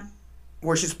banner. Yeah.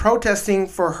 Where she's protesting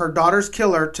for her daughter's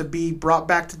killer to be brought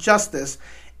back to justice,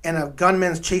 and a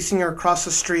gunman's chasing her across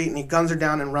the street, and he guns her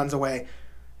down and runs away.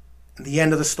 The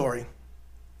end of the story.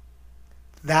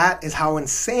 That is how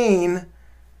insane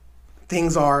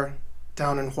things are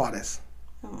down in Juarez.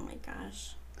 Oh my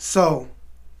gosh. So,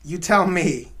 you tell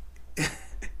me.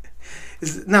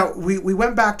 Now, we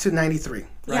went back to 93, right?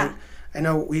 Yeah. I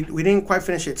know we didn't quite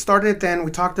finish it. Started then, we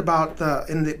talked about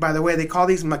by the way, they call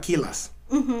these maquilas.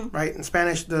 Right? In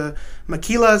Spanish, the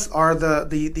maquilas are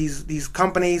these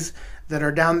companies that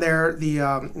are down there.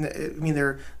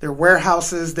 They're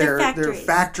warehouses, they're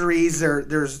factories,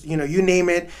 there's you name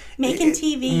it. Making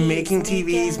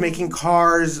TVs, making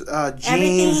cars,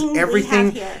 jeans,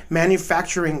 everything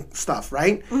manufacturing stuff,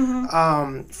 right?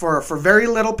 For very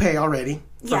little pay already.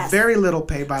 For very little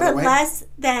pay, by the way. For less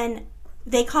than,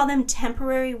 they call them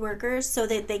temporary workers, so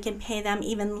that they can pay them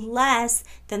even less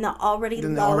than the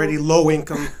already low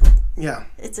income. Yeah.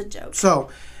 It's a joke. So,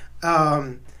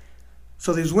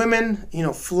 so these women,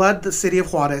 flood the city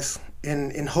of Juarez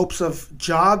in hopes of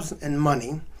jobs and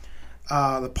money.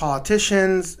 The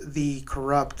politicians, the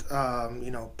corrupt,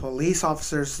 police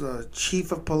officers, the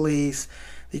chief of police,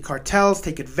 the cartels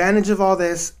take advantage of all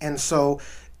this, and so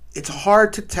it's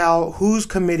hard to tell who's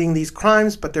committing these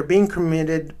crimes, but they're being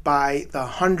committed by the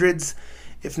hundreds,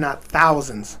 if not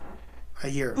thousands, a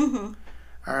year. Mm-hmm.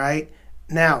 All right.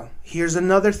 Now, here's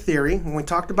another theory. When we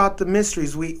talked about the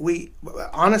mysteries, we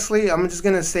honestly, I'm just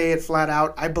going to say it flat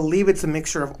out. I believe it's a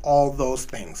mixture of all those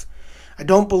things. I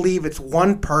don't believe it's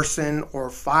one person or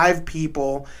 5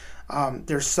 people.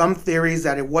 There's some theories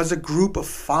that it was a group of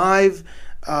 5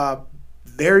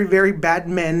 very, very bad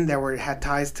men that had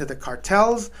ties to the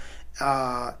cartels,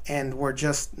 and were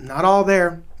just not all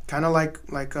there. Kind of like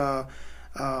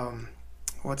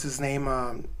what's his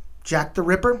name? Jack the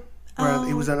Ripper. Where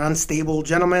he was an unstable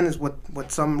gentleman, is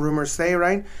what some rumors say,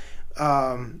 right?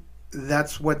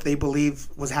 That's what they believe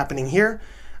was happening here.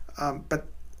 But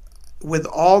with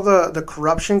all the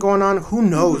corruption going on, who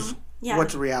knows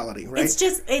what's reality, right?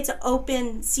 It's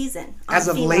open season on as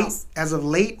of females.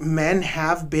 late, men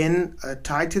have been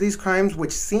tied to these crimes,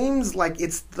 which seems like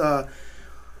it's the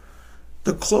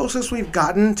closest we've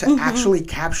gotten to actually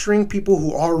capturing people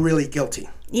who are really guilty.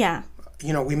 Yeah.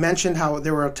 You know, we mentioned how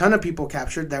there were a ton of people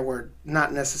captured that were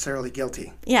not necessarily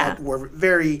guilty. Yeah. That were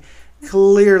very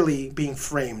clearly being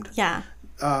framed. Yeah.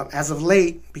 As of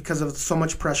late, because of so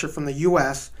much pressure from the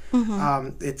U.S.,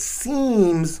 it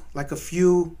seems like a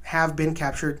few have been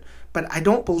captured, but I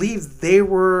don't believe they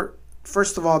were,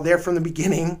 first of all, there from the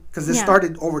beginning, because this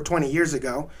started over 20 years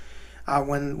ago.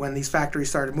 When these factories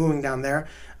started moving down there,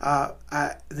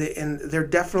 and they're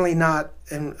definitely not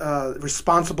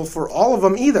responsible for all of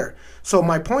them either. So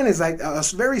my point is, like, a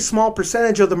very small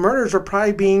percentage of the murders are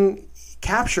probably being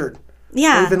captured,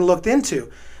 or even looked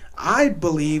into. I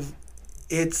believe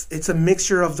it's a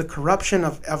mixture of the corruption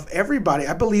of everybody.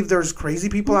 I believe there's crazy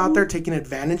people out there taking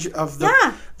advantage of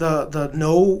the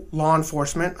no law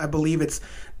enforcement. I believe it's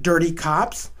dirty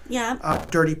cops,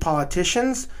 dirty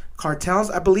politicians, cartels.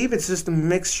 I believe it's just a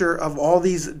mixture of all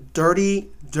these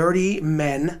dirty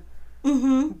men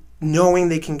knowing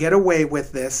they can get away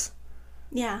with this.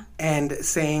 Yeah. And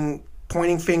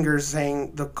pointing fingers,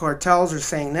 saying the cartels are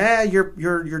saying, nah,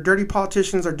 your dirty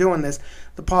politicians are doing this.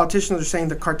 The politicians are saying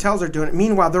the cartels are doing it.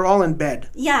 Meanwhile, they're all in bed.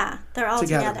 Yeah, they're all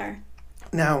together.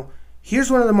 Now,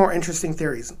 here's one of the more interesting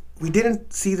theories. We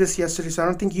didn't see this yesterday, so I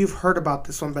don't think you've heard about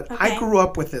this one, but I grew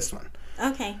up with this one.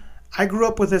 Okay. I grew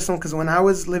up with this one because when I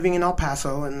was living in El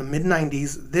Paso in the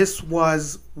mid-'90s, this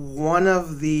was one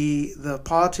of the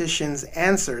politicians'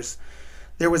 answers.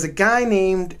 There was a guy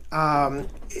named,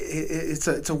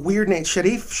 it's a weird name,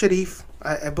 Sharif,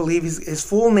 I believe his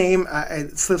full name,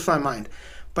 it slips my mind.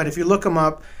 But if you look him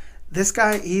up, this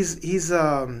guy, he's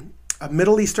a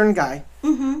Middle Eastern guy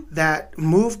that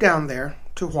moved down there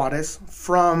to Juarez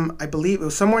from, I believe, it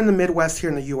was somewhere in the Midwest here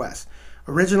in the U.S.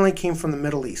 Originally came from the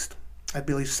Middle East. I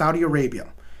believe Saudi Arabia.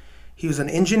 He was an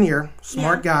engineer,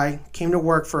 smart guy, came to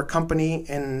work for a company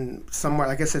in somewhere,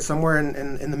 like I said, somewhere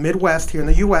in the Midwest here in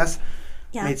the U.S.,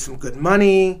 made some good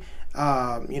money,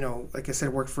 like I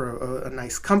said, worked for a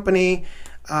nice company.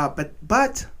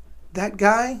 But that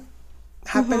guy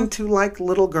happened to like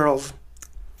little girls.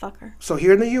 Fucker. So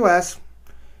here in the U.S.,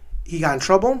 he got in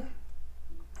trouble,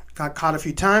 got caught a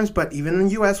few times, but even in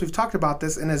the U.S., we've talked about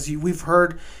this, and as we've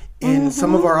heard in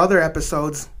some of our other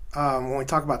episodes, when we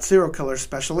talk about serial killers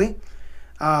especially,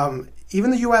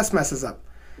 even the U.S. messes up.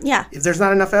 Yeah. If there's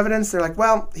not enough evidence, they're like,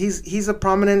 well, he's a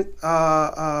prominent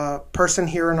person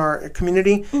here in our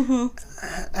community.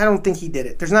 I don't think he did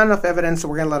it. There's not enough evidence, so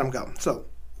we're going to let him go. So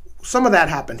some of that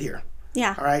happened here.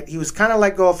 Yeah. All right. He was kind of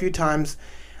let go a few times.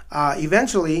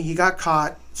 Eventually, he got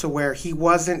caught to where he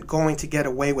wasn't going to get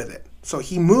away with it. So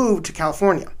he moved to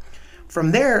California.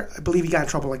 From there, I believe he got in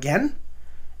trouble again.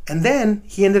 And then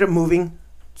he ended up moving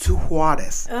to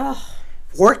Juarez. Ugh.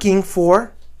 Working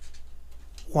for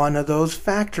one of those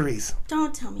factories.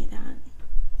 Don't tell me that.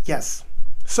 Yes.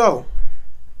 So,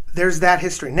 there's that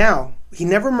history. Now, he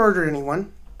never murdered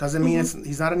anyone. Doesn't mean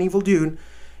he's not an evil dude.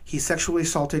 He sexually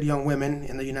assaulted young women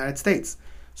in the United States.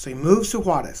 So he moves to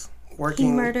Juarez, working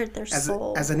He murdered their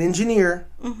soul. As an engineer,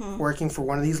 working for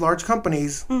one of these large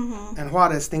companies in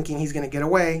Juarez, thinking he's going to get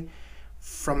away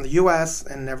from the U.S.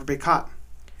 and never be caught.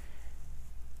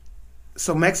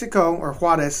 So Mexico, or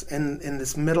Juarez, in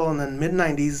this middle and then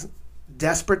mid-'90s,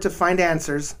 desperate to find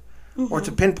answers or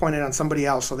to pinpoint it on somebody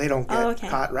else so they don't get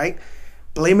caught, right?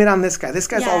 Blame it on this guy. This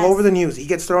guy's all over the news. He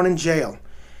gets thrown in jail.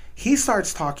 He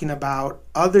starts talking about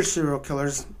other serial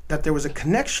killers, that there was a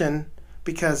connection,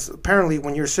 because apparently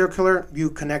when you're a serial killer, you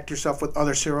connect yourself with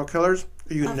other serial killers.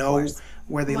 You know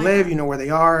where they live, you know where they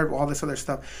are, all this other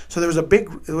stuff. So there was a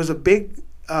big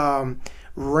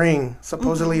ring,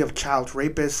 supposedly, of child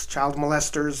rapists, child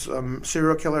molesters,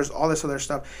 serial killers, all this other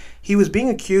stuff. He was being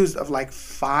accused of like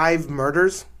 5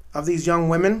 murders of these young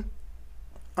women.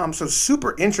 So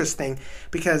super interesting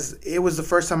because it was the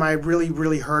first time I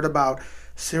really heard about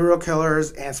serial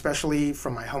killers, and especially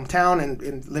from my hometown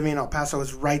and living in El Paso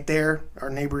is right there, our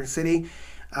neighboring city,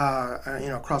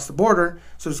 across the border.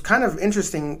 So it's kind of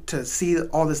interesting to see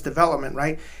all this development,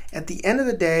 right? At the end of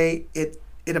the day, it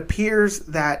appears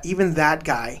that even that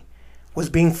guy was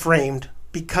being framed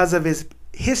because of his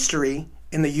history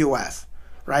in the U.S.,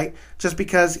 right? Just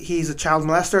because he's a child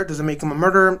molester doesn't make him a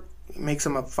murderer. It makes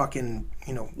him a fucking,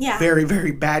 very,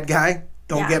 very bad guy.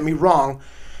 Don't get me wrong.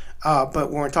 But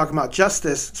when we're talking about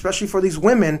justice, especially for these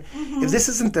women, if this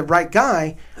isn't the right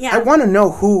guy, I want to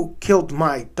know who killed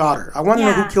my daughter. I want to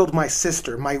know who killed my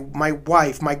sister, my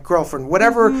wife, my girlfriend,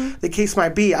 whatever the case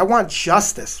might be. I want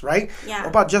justice, right? Yeah. What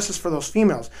about justice for those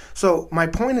females? So my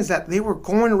point is that they were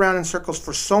going around in circles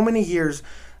for so many years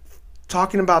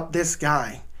talking about this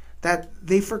guy that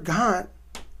they forgot,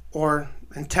 or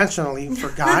intentionally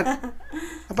forgot,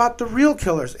 about the real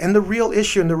killers and the real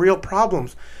issue and the real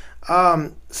problems.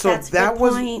 So that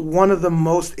was one of the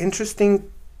most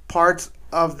interesting parts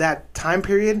of that time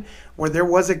period, where there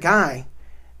was a guy,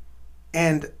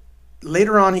 and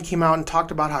later on he came out and talked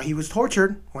about how he was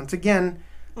tortured, once again,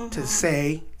 to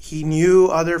say he knew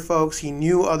other folks, he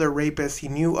knew other rapists, he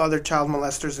knew other child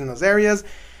molesters in those areas,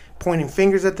 pointing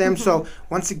fingers at them. So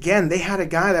once again, they had a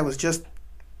guy that was just,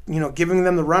 giving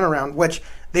them the runaround, which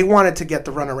they wanted to get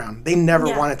the runaround. They never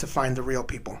wanted to find the real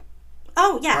people.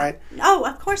 Oh, yeah. Right? Oh,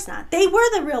 of course not. They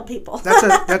were the real people.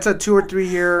 That's a 2 or 3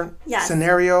 year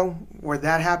scenario where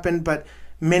that happened, but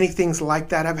many things like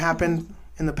that have happened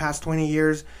in the past 20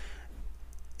 years.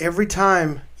 Every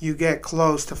time you get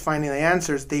close to finding the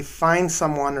answers, they find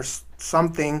someone or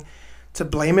something to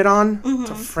blame it on,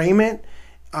 to frame it,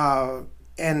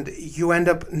 and you end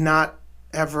up not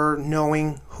ever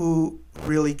knowing who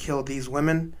really killed these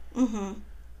women.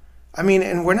 I mean,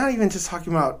 and we're not even just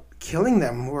talking about killing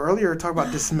them. We were earlier talking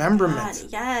about dismemberment.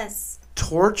 Yes.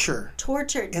 Tortured.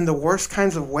 In the worst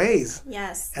kinds of ways.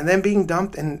 Yes. And then being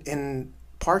dumped in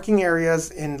parking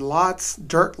areas, in lots,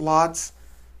 dirt lots,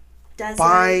 deserts,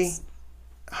 by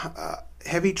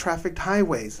heavy trafficked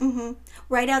highways.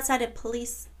 Right outside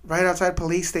police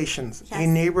stations,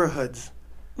 in neighborhoods.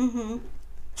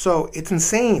 So it's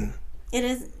insane. It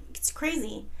is. It's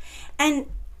crazy. And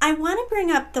I want to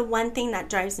bring up the one thing that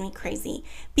drives me crazy,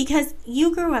 because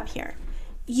you grew up here.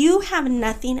 You have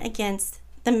nothing against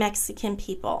the Mexican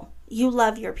people. You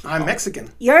love your people. I'm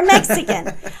Mexican. You're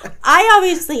Mexican. I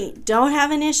obviously don't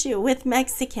have an issue with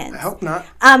Mexicans. I hope not.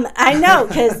 I know,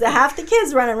 because half the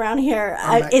kids running around here,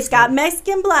 it's got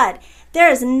Mexican blood. There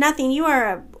is nothing. You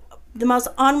are the most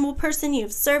honorable person.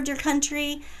 You've served your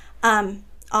country.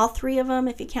 All 3 of them,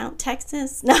 if you count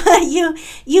Texas. No,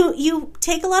 you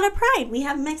take a lot of pride. We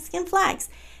have Mexican flags.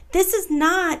 This is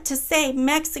not to say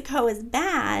Mexico is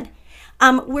bad.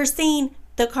 We're saying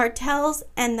the cartels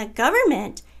and the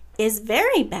government is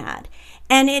very bad.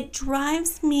 And it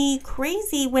drives me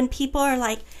crazy when people are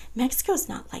like, Mexico's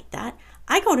not like that.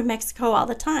 I go to Mexico all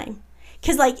the time.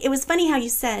 Because, it was funny how you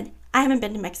said, I haven't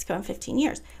been to Mexico in 15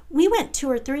 years. We went 2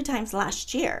 or 3 times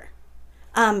last year.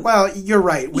 Well, you're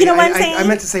right. You know what I'm saying? I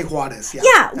meant to say Juarez. Yeah.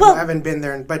 Yeah. Well, I haven't been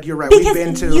there, but you're right. We've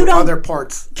been to other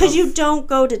parts. Because you don't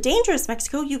go to dangerous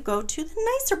Mexico. You go to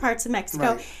the nicer parts of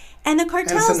Mexico. Right. And the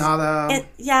cartels. Ensenada.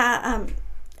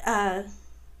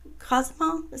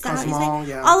 Cozumel. Is that how you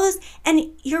say? Yeah. All those. And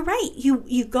you're right.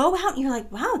 You go out and you're like,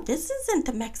 wow, this isn't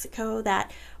the Mexico that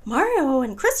Mario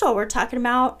and Crystal were talking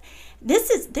about.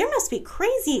 There must be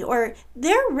crazy, or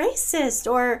they're racist,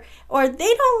 or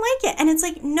they don't like it. And it's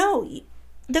like, no.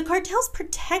 The cartels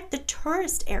protect the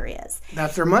tourist areas.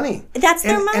 That's their money.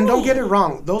 Their money. And don't get it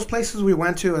wrong. Those places we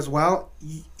went to as well,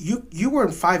 you were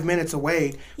 5 minutes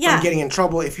away from getting in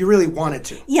trouble if you really wanted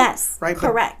to. Yes, right.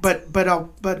 Correct. But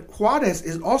Juarez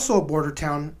is also a border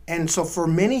town, and so for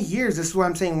many years, this is what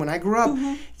I'm saying. When I grew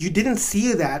up, you didn't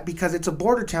see that because it's a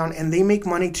border town, and they make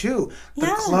money too. The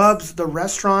clubs, the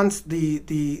restaurants, the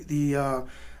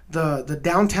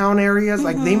downtown areas,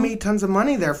 they made tons of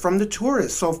money there from the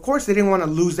tourists. So of course they didn't want to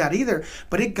lose that either.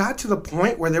 But it got to the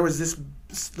point where there was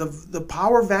the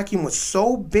power vacuum was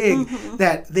so big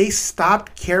that they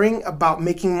stopped caring about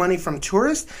making money from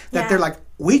tourists, that they're like,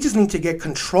 we just need to get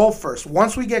control first.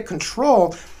 Once we get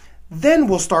control, then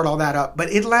we'll start all that up.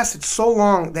 But it lasted so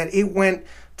long that it went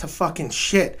to fucking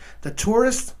shit. The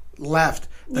tourists left.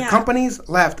 The companies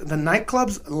left. The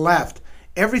nightclubs left.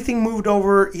 Everything moved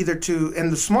over either to,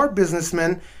 and the smart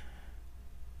businessmen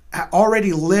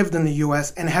already lived in the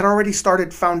U.S. and had already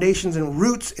started foundations and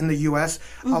roots in the U.S.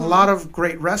 A lot of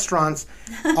great restaurants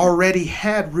already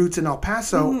had roots in El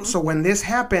Paso. So when this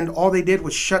happened, all they did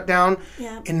was shut down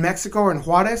in Mexico or in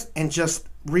Juarez and just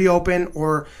reopen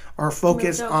or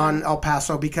focus on El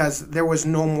Paso because there was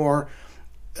no more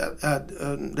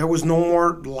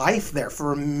life there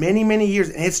for many, many years.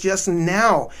 And it's just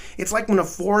now. It's like when a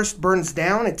forest burns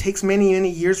down, it takes many, many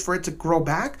years for it to grow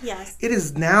back. Yes. It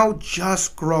is now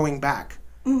just growing back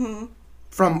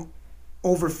from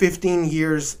over 15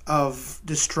 years of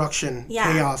destruction,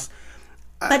 chaos.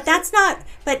 But that's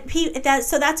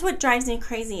what drives me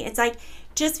crazy. It's like,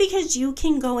 just because you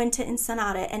can go into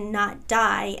Ensenada and not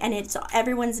die and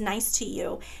everyone's nice to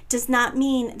you does not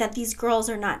mean that these girls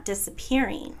are not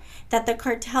disappearing, that the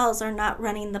cartels are not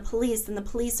running the police and the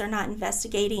police are not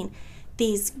investigating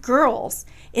these girls.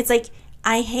 It's like,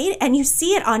 I hate it. And you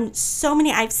see it on so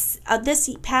many, this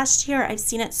past year, I've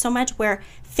seen it so much where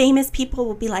famous people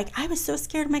will be like, I was so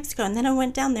scared of Mexico and then I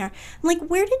went down there. I'm like,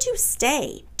 where did you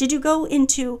stay? Did you go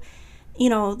into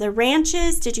the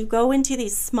ranches? Did you go into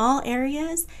these small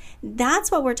areas? That's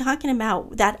what we're talking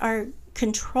about, that are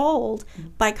controlled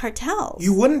by cartels.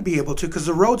 You wouldn't be able to, because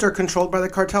the roads are controlled by the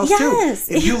cartels too.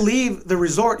 If you leave the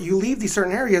resort, you leave these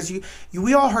certain areas.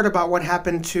 We all heard about what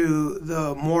happened to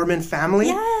the Mormon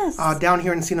family down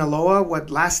here in Sinaloa,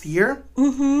 last year?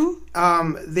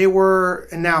 They were,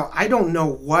 and now I don't know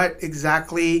what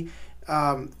exactly,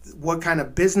 what kind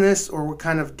of business or what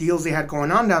kind of deals they had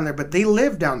going on down there, but they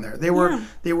lived down there. They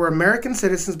were American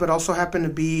citizens, but also happened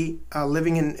to be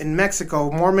living in Mexico.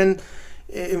 Mormon,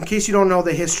 in case you don't know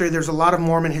the history, there's a lot of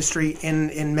Mormon history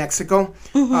in Mexico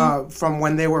from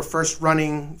when they were first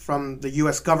running from the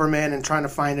U.S. government and trying to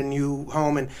find a new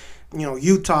home. And,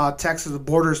 Utah, Texas, the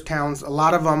borders towns, a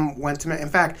lot of them went to, in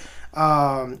fact,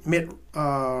 Mitt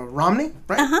Romney,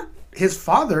 right? His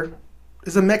father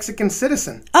is a Mexican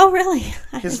citizen. Oh, really?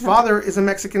 His father is a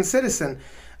Mexican citizen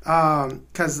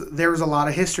because there was a lot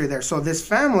of history there. So this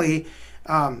family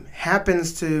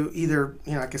happens to either,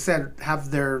 like I said,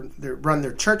 have their run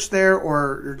their church there,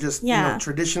 or just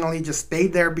traditionally just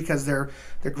stayed there because their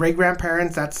great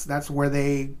grandparents. That's where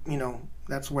they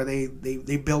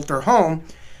they built their home.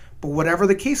 But whatever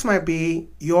the case might be,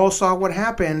 you all saw what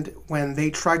happened when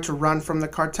they tried to run from the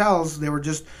cartels. They were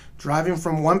just driving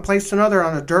from one place to another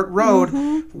on a dirt road.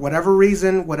 For whatever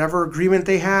reason, whatever agreement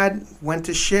they had, went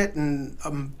to shit, and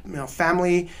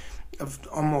family of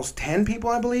almost 10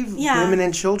 people, I believe, women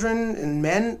and children and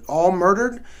men, all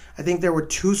murdered. I think there were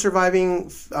 2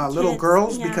 surviving little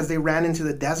girls because they ran into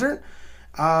the desert.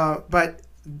 But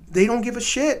they don't give a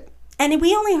shit. And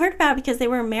we only heard about it because they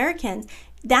were Americans.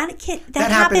 That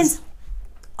happens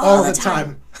all the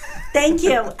time. Thank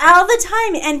you. All the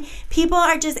time. And people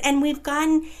are and we've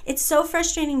gotten, it's so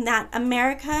frustrating that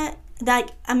American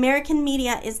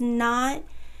media is not,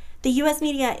 the U.S.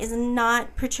 media is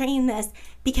not portraying this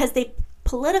because they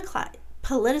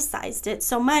politicized it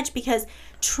so much because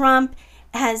Trump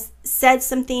has said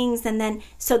some things, and then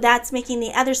so that's making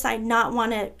the other side not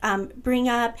want to bring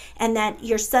up, and that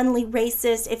you're suddenly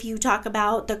racist if you talk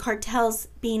about the cartels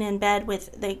being in bed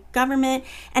with the government.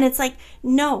 And it's like,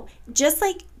 no, just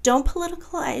like, don't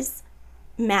politicalize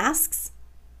masks,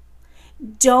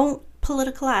 don't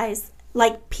politicalize,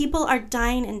 like, people are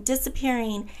dying and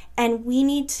disappearing, and we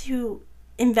need to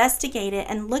investigate it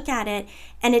and look at it.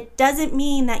 And it doesn't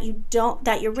mean that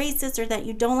you're racist or that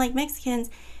you don't like Mexicans.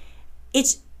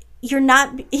 You're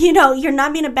not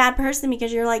being a bad person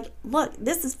because you're like, look,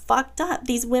 this is fucked up.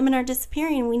 These women are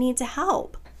disappearing. We need to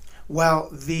help. Well,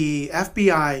 the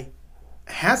FBI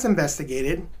has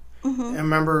investigated. I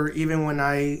remember even when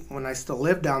I still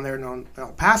lived down there in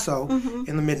El Paso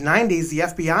in the mid-'90s, the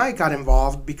FBI got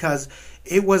involved because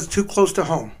it was too close to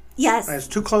home. Yes. It's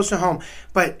too close to home.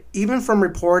 But even from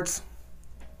reports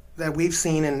that we've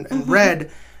seen and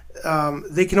read,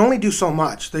 they can only do so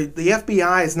much. The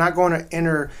FBI is not going to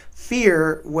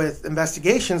interfere with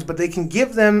investigations, but they can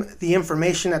give them the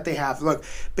information that they have. Look,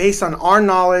 based on our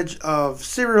knowledge of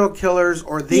serial killers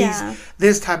or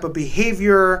this type of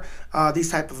behavior, these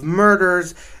type of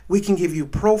murders, we can give you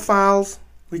profiles.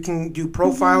 We can do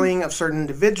profiling of certain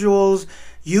individuals.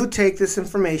 You take this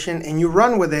information and you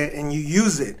run with it and you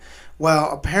use it.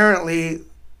 Well, apparently,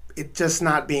 it's just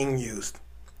not being used.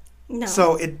 No.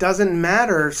 So it doesn't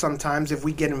matter sometimes if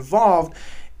we get involved.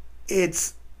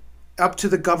 It's up to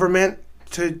the government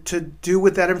to do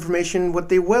with that information what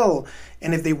they will.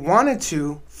 And if they wanted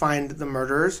to find the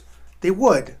murderers, they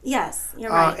would. Yes, you're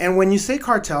right. And when you say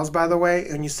cartels, by the way,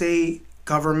 and you say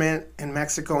government in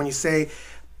Mexico, and you say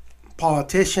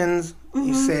politicians,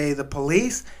 you say the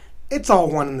police, it's all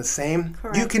one and the same.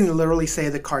 Correct. You can literally say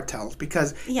the cartels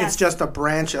because it's just a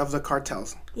branch of the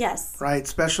cartels. Yes. Right?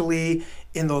 Especially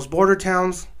in those border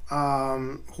towns,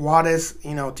 Juarez,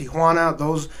 Tijuana,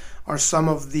 those are some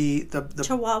of the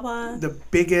Chihuahua. the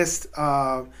biggest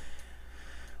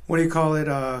what do you call it?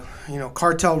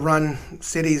 Cartel-run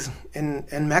cities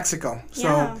in Mexico.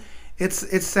 So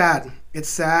it's sad. It's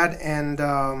sad,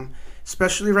 and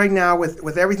especially right now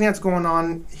with everything that's going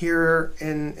on here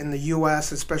in the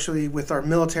U.S., especially with our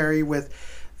military, with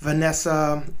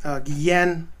Vanessa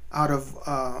Guillen out of,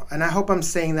 and I hope I'm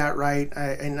saying that right,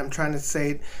 and I'm trying to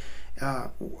say it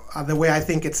the way I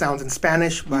think it sounds in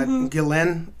Spanish, but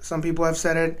Guillen, some people have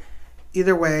said it.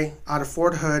 Either way, out of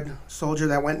Fort Hood, soldier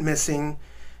that went missing.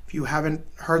 If you haven't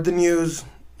heard the news,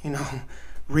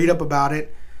 read up about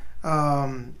it.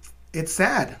 It's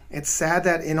sad. It's sad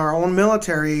that in our own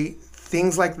military,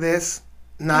 things like this,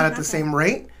 not at the same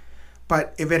rate,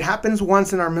 but if it happens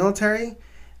once in our military,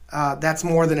 that's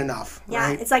more than enough. Yeah,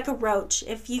 right? It's like a roach.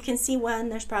 If you can see one,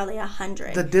 there's probably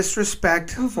 100. The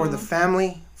disrespect for the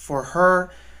family, for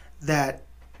her, that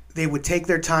they would take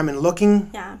their time in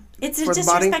looking. Yeah, it's a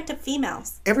disrespect to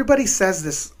females. Everybody says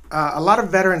this. A lot of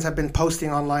veterans have been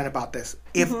posting online about this.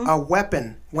 If a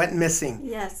weapon went missing,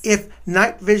 if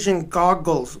night vision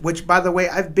goggles, which by the way,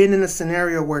 I've been in a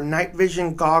scenario where night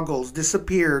vision goggles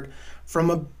disappeared from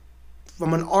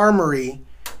an armory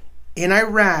in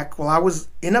Iraq while I was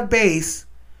in a base,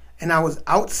 and I was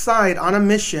outside on a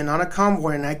mission, on a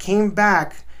convoy, and I came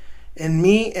back, and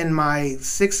me and my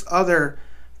 6 other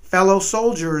fellow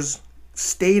soldiers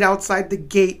stayed outside the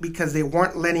gate because they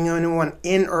weren't letting anyone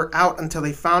in or out until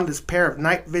they found this pair of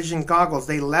night vision goggles.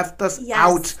 They left us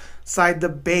outside the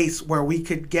base where we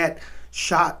could get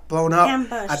shot, blown up,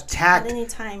 ambushed, attacked at any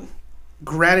time.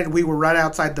 Granted, we were right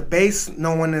outside the base.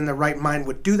 No one in their right mind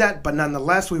would do that, but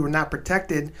nonetheless, we were not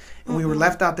protected, and we were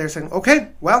left out there saying, okay,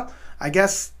 well, I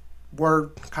guess we're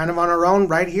kind of on our own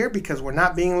right here because we're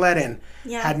not being let in.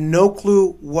 Yeah. Had no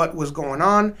clue what was going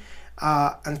on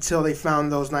until they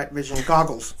found those night vision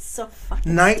goggles. So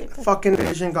fucking stupid. Fucking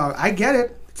vision goggles. I get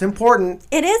it. It's important.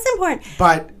 It is important.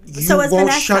 But you won't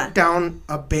Vanessa. shut down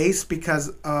a base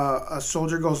because a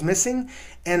soldier goes missing.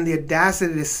 And the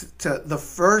audacity is the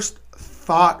first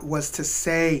thought was to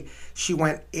say she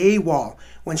went AWOL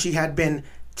when she had been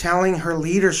telling her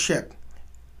leadership,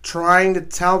 trying to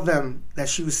tell them that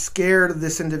she was scared of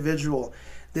this individual.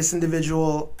 This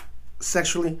individual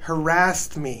sexually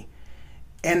harassed me.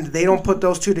 And they don't put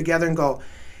those two together and go,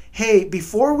 hey,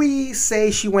 before we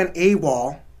say she went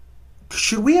AWOL,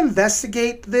 should we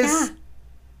investigate this? Yeah.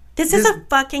 This is a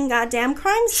fucking goddamn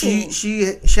crime scene.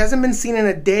 She hasn't been seen in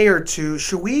a day or two.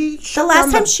 Should we shut the down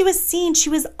last time she was seen, she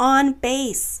was on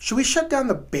base. Should we shut down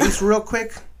the base real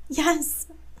quick? Yes.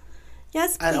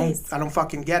 Yes, please. I don't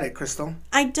fucking get it, Crystal.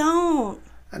 I don't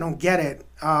get it.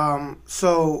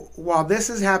 So while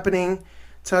this is happening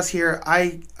to us here,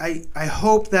 I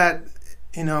hope that,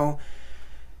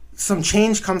 some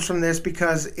change comes from this,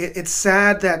 because it's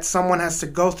sad that someone has to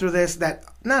go through this, that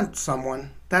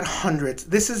hundreds.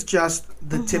 This is just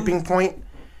the tipping point.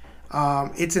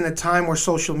 It's in a time where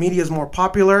social media is more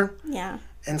popular. Yeah.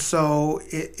 And so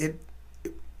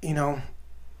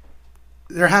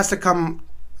there has to come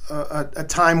a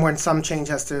time when some change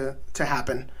has to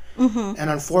happen. And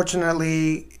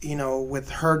unfortunately, with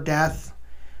her death,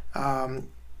 I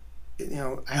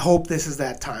hope this is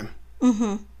that time.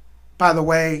 By the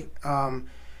way,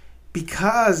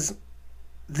 because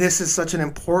this is such an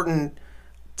important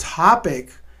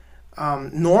topic,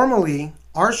 normally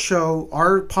our show,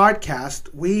 our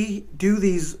podcast, we do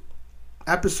these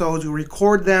episodes, we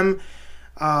record them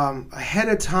ahead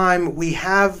of time. We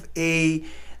have a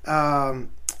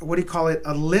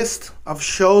a list of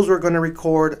shows we're going to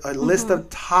record, a list of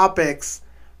topics,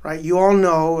 right? You all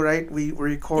know, right? We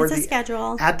record it's a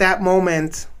schedule. At that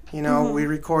moment, we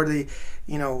record the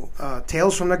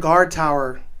Tales from the Guard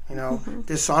Tower,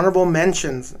 dishonorable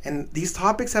mentions, and these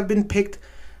topics have been picked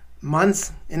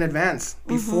months in advance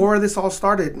before this all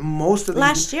started. Most of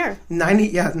last year,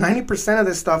 90% of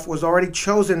this stuff was already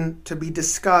chosen to be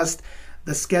discussed.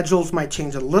 The schedules might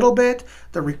change a little bit,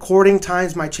 the recording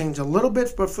times might change a little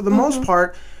bit, but for the most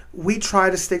part, we try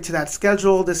to stick to that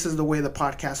schedule. This is the way the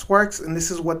podcast works, and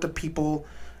this is what the people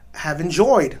have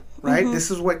enjoyed. Right? This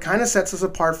is what kind of sets us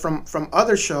apart from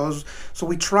other shows. So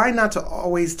we try not to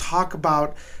always talk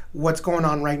about what's going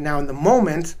on right now in the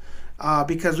moment,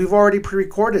 because we've already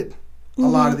pre-recorded a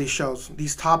lot of these shows,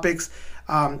 these topics.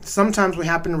 Sometimes we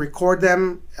happen to record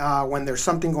them when there's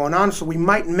something going on, so we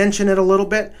might mention it a little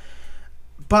bit.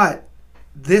 But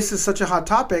this is such a hot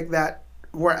topic that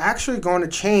we're actually going to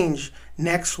change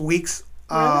next week's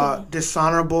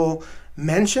dishonorable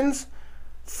mentions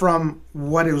from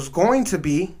what it was going to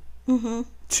be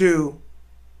to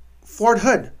Fort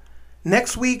Hood.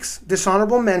 Next week's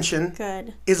dishonorable mention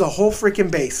is a whole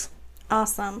freaking base.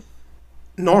 Awesome.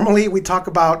 Normally we talk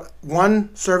about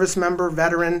one service member,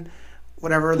 veteran,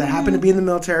 whatever, that happened to be in the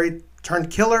military,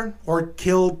 turned killer or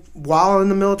killed while in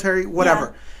the military, whatever.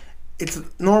 Yeah. It's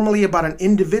normally about an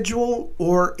individual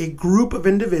or a group of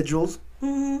individuals,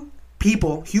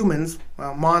 people, humans,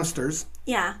 monsters.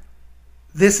 Yeah.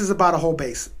 This is about a whole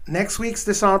base. Next week's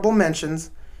Dishonorable Mentions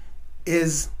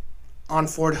is on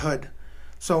Fort Hood.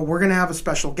 So we're going to have a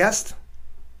special guest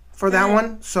for that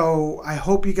one. So I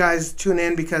hope you guys tune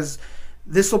in, because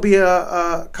this will be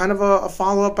a kind of a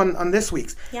follow-up on this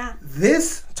week's. Yeah.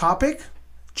 This topic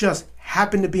just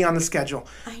happened to be on the schedule.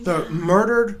 I know. The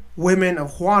murdered women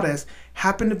of Juarez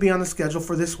happened to be on the schedule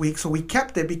for this week, so we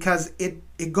kept it because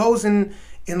it goes in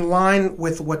line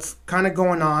with what's kind of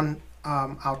going on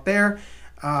out there.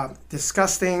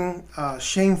 Disgusting,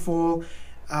 shameful.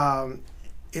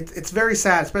 It's very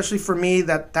sad, especially for me.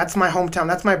 That's my hometown.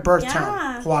 That's my birth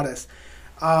town, Juarez.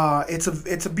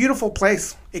 It's a beautiful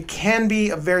place. It can be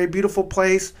a very beautiful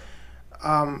place.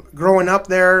 Growing up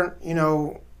there,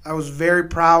 I was very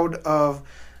proud of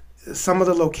some of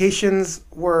the locations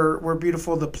were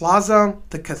beautiful. The plaza,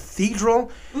 the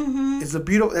cathedral is a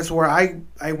beautiful. That's where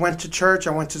I went to church.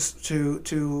 I went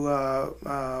to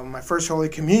my first Holy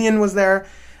Communion was there.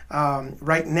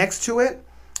 Right next to it,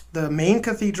 the main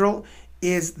cathedral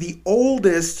is the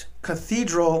oldest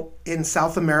cathedral in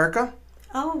South America.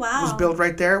 Oh wow! It was built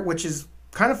right there, which is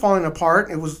kind of falling apart.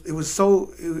 It was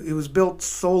built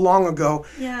so long ago.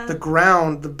 Yeah. The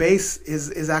ground, the base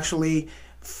is actually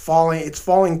falling. It's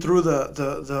falling through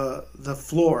the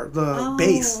floor, the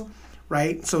base,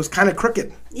 right? So it's kind of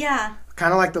crooked. Yeah.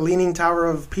 Kind of like the Leaning Tower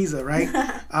of Pisa, right?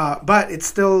 But it's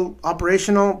still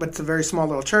operational, but it's a very small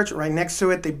little church. Right next to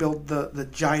it, they built the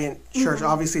giant church.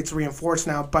 Obviously, it's reinforced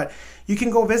now, but you can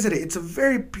go visit it. It's a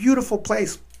very beautiful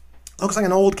place. Looks like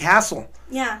an old castle.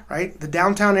 Yeah. Right? The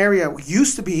downtown area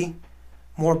used to be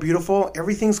more beautiful.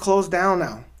 Everything's closed down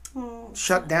now.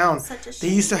 Shut down. Such a shame.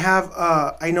 They used to have,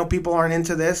 I know people aren't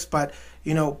into this, but,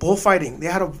 bullfighting. They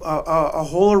had a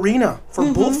whole arena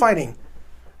for bullfighting,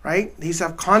 right? They used to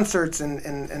have concerts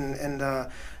and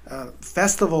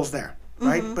festivals there,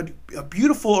 right? But a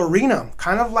beautiful arena,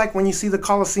 kind of like when you see the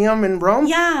Colosseum in Rome.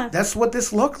 Yeah. That's what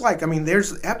this looked like. I mean,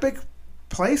 there's epic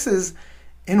places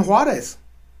in Juarez.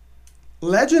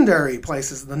 Legendary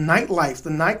places, the nightlife, the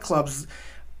nightclubs,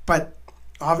 but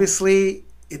obviously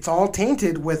it's all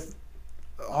tainted with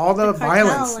all the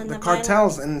violence, the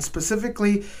cartels, and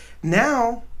specifically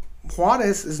now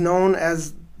Juarez is known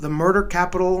as the murder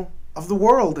capital of the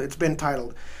world. It's been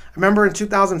titled. I remember in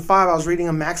 2005 I was reading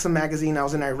a Maxim magazine. I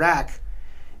was in Iraq,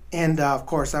 and of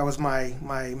course that was my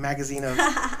magazine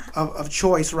of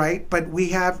choice, right? But we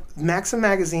have Maxim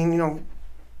magazine,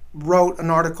 wrote an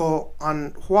article on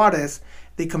Juarez.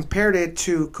 They compared it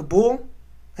to Kabul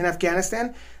in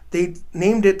Afghanistan. They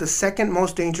named it the second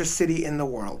most dangerous city in the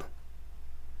world.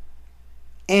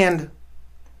 And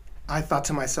I thought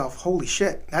to myself, holy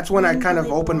shit. That's when I kind of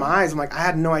opened my eyes. I'm like, I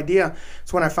had no idea.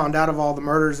 It's when I found out of all the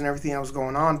murders and everything that was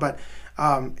going on. But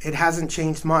it hasn't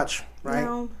changed much, right?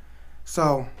 No.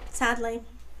 So. Sadly.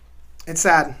 It's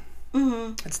sad.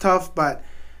 It's tough, but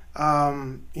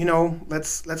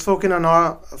let's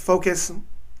focus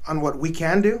on what we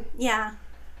can do. Yeah.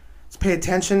 Let's pay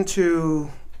attention to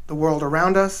the world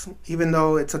around us, even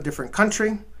though it's a different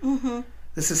country.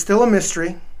 This is still a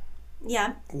mystery.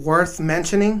 Yeah. Worth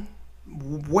mentioning,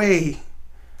 way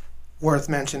worth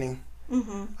mentioning.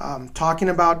 Talking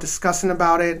about, discussing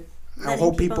about it. I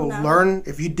hope people learn.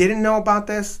 If you didn't know about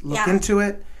this, look into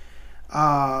it.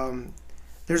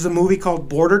 There's a movie called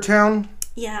Border Town.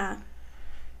 Yeah.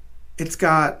 It's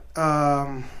got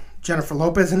Jennifer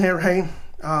Lopez in it, right?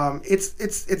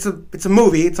 It's a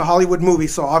movie. It's a Hollywood movie,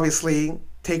 so obviously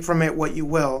take from it what you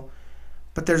will.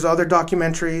 But there's other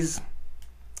documentaries.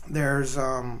 There's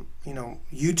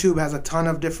YouTube has a ton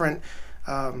of different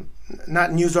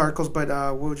not news articles, but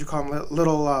what would you call them?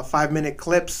 Little 5-minute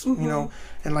clips, and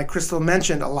like Crystal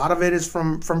mentioned, a lot of it is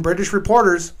from British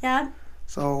reporters. Yeah.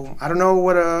 So I don't know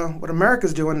what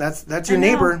America's doing. That's your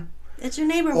neighbor. It's your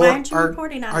neighbor. Why aren't you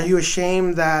reporting on it? Are you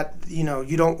ashamed that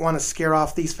you don't want to scare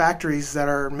off these factories that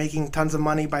are making tons of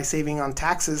money by saving on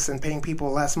taxes and paying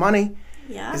people less money?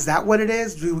 Yeah. Is that what it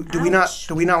is? Do we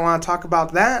not want to talk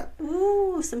about that?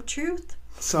 Ooh, some truth.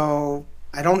 So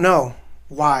I don't know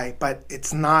why, but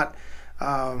it's not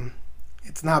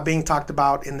being talked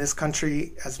about in this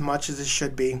country as much as it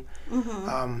should be.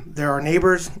 There are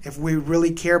neighbors. If we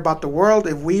really care about the world,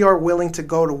 if we are willing to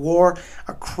go to war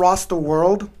across the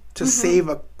world to save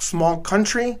a small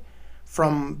country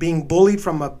from being bullied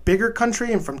from a bigger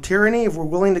country and from tyranny, if we're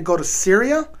willing to go to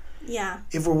Syria,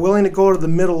 if we're willing to go to the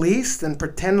Middle East and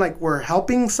pretend like we're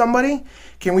helping somebody,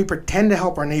 can we pretend to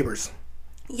help our neighbors?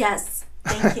 Yes.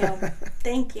 Thank you.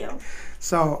 Thank you.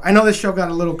 So I know this show got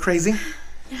a little crazy,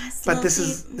 Yes, but this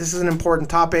is an important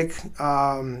topic.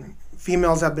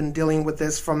 Females have been dealing with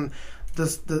this from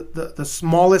the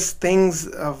smallest things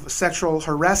of sexual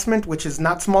harassment, which is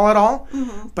not small at all,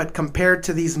 but compared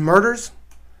to these murders,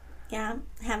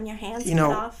 having your hands you cut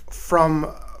know, off. from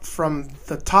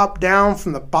the top down,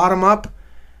 from the bottom up,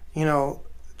 you know,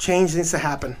 change needs to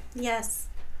happen. Yes.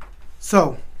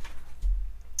 So,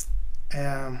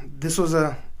 this was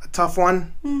a tough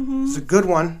one. It was a good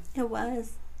one. It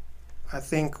was. I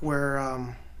think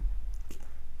we're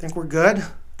good.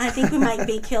 I think we might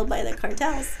be killed by the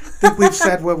cartels. I think we've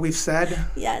said what we've said.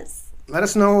 Yes. Let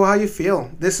us know how you feel.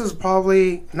 This is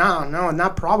probably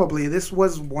not probably. This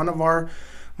was one of our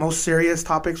most serious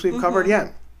topics we've covered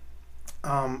yet.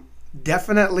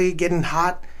 Definitely getting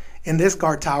hot in this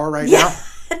guard tower right now.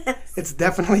 It's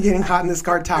definitely getting hot in this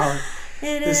guard tower.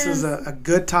 This is a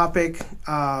good topic.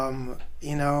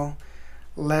 You know,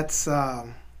 let's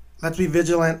be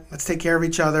vigilant. Let's take care of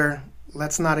each other.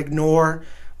 Let's not ignore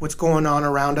what's going on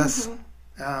around us.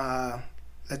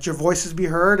 Let your voices be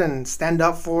heard and stand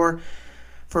up for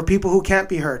people who can't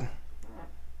be heard.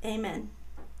 Amen.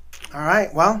 All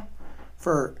right. Well,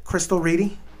 for Crystal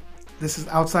Reedy, this is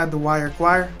Outside the Wire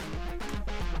Choir.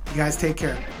 You guys take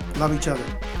care. Love each other.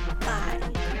 Bye.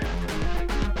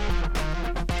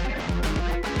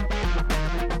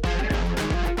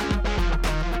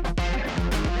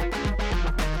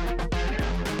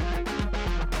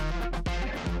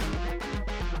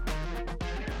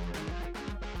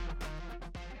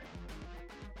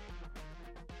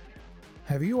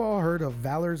 Have you all heard of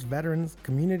Valor's Veterans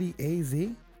Community AZ?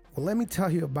 Well, let me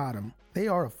tell you about them. They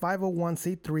are a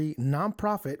 501c3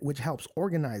 nonprofit which helps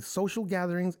organize social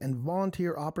gatherings and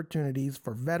volunteer opportunities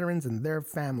for veterans and their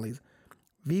families.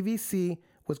 VVC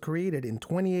was created in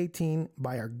 2018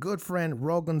 by our good friend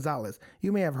Ro Gonzalez.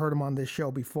 You may have heard him on this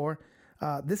show before.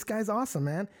 This guy's awesome,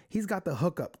 man. He's got the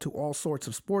hookup to all sorts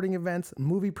of sporting events,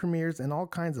 movie premieres, and all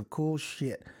kinds of cool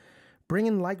shit.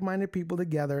 Bringing like-minded people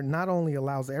together not only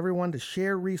allows everyone to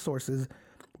share resources,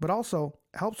 but also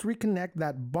helps reconnect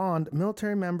that bond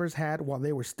military members had while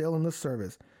they were still in the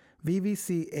service.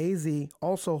 VVC AZ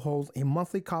also holds a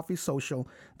monthly coffee social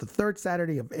the third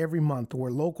Saturday of every month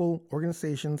where local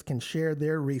organizations can share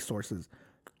their resources.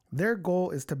 Their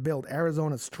goal is to build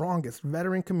Arizona's strongest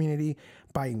veteran community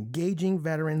by engaging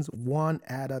veterans one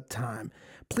at a time.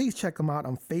 Please check them out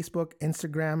on Facebook,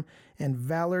 Instagram, and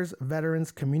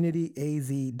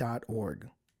valorsveteranscommunityaz.org.